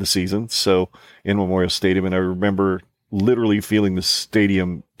last game of the season. So in Memorial Stadium, and I remember literally feeling the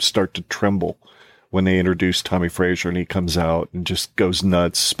stadium start to tremble when they introduced Tommy Frazier, and he comes out and just goes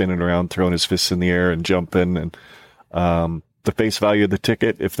nuts, spinning around, throwing his fists in the air and jumping. And the face value of the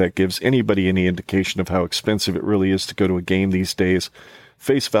ticket, if that gives anybody any indication of how expensive it really is to go to a game these days,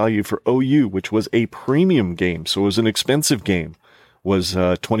 face value for OU, which was a premium game, so it was an expensive game, was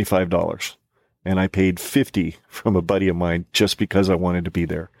 $25, and I paid $50 from a buddy of mine just because I wanted to be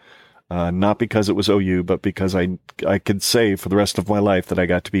there. Not because it was OU, but because I could say for the rest of my life that I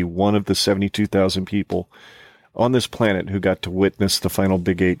got to be one of the 72,000 people on this planet who got to witness the final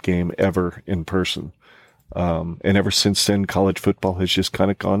Big 8 game ever in person. And ever since then, college football has just kind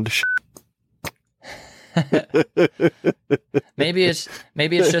of gone to Maybe it's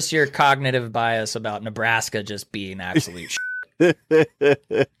just your cognitive bias about Nebraska just being absolute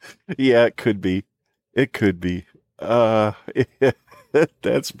Yeah, it could be. It could be.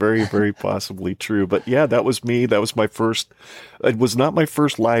 That's very, very possibly true. But yeah, that was me. That was it was not my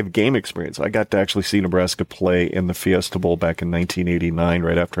first live game experience. I got to actually see Nebraska play in the Fiesta Bowl back in 1989,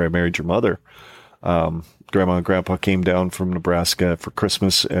 right after I married your mother. Grandma and Grandpa came down from Nebraska for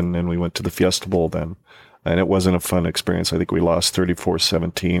Christmas, and then we went to the Fiesta Bowl then. And it wasn't a fun experience. I think we lost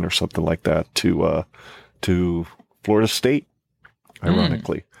 34-17 or something like that to Florida State,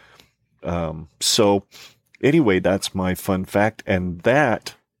 ironically. So anyway, that's my fun fact. And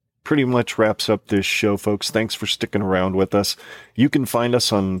that pretty much wraps up this show, folks. Thanks for sticking around with us. You can find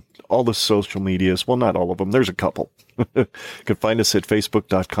us on all the social medias. Well, not all of them. There's a couple. You can find us at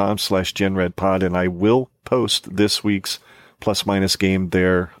facebook.com/GenRedPod, and I will post this week's plus minus game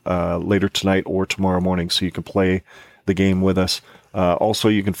there later tonight or tomorrow morning, so you can play the game with us. Also,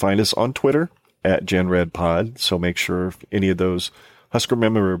 you can find us on Twitter at GenRedPod, so make sure if any of those Husker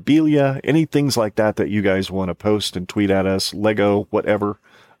memorabilia, any things like that you guys want to post and tweet at us, Lego, whatever,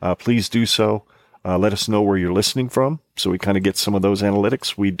 please do so. Let us know where you're listening from, so we kind of get some of those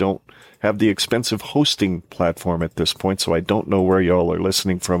analytics. We don't have the expensive hosting platform at this point, so I don't know where y'all are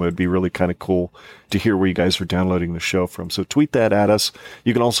listening from. It would be really kind of cool to hear where you guys are downloading the show from. So tweet that at us.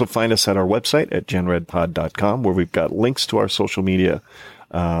 You can also find us at our website at genredpod.com, where we've got links to our social media.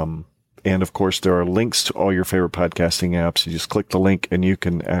 And of course, there are links to all your favorite podcasting apps. You just click the link and you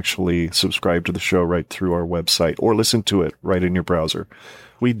can actually subscribe to the show right through our website or listen to it right in your browser.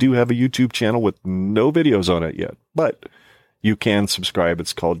 We do have a YouTube channel with no videos on it yet, but you can subscribe.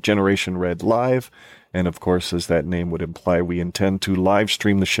 It's called Generation Red Live. And of course, as that name would imply, we intend to live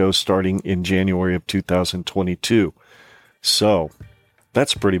stream the show starting in January of 2022. So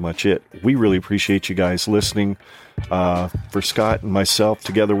that's pretty much it. We really appreciate you guys listening. For Scott and myself,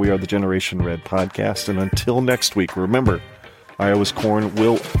 together we are the Generation Red Podcast. And until next week, remember, Iowa's corn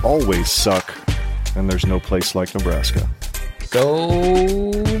will always suck, and there's no place like Nebraska.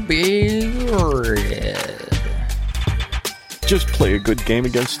 Go Big Red. Just play a good game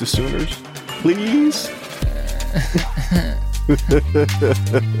against the Sooners, please.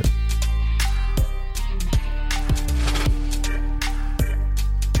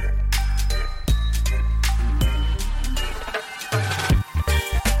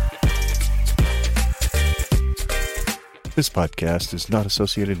 This podcast is not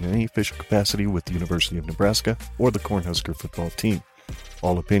associated in any official capacity with the University of Nebraska or the Cornhusker football team.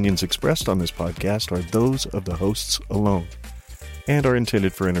 All opinions expressed on this podcast are those of the hosts alone and are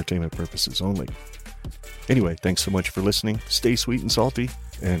intended for entertainment purposes only. Anyway, thanks so much for listening. Stay sweet and salty,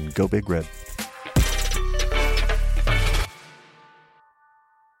 and go Big Red.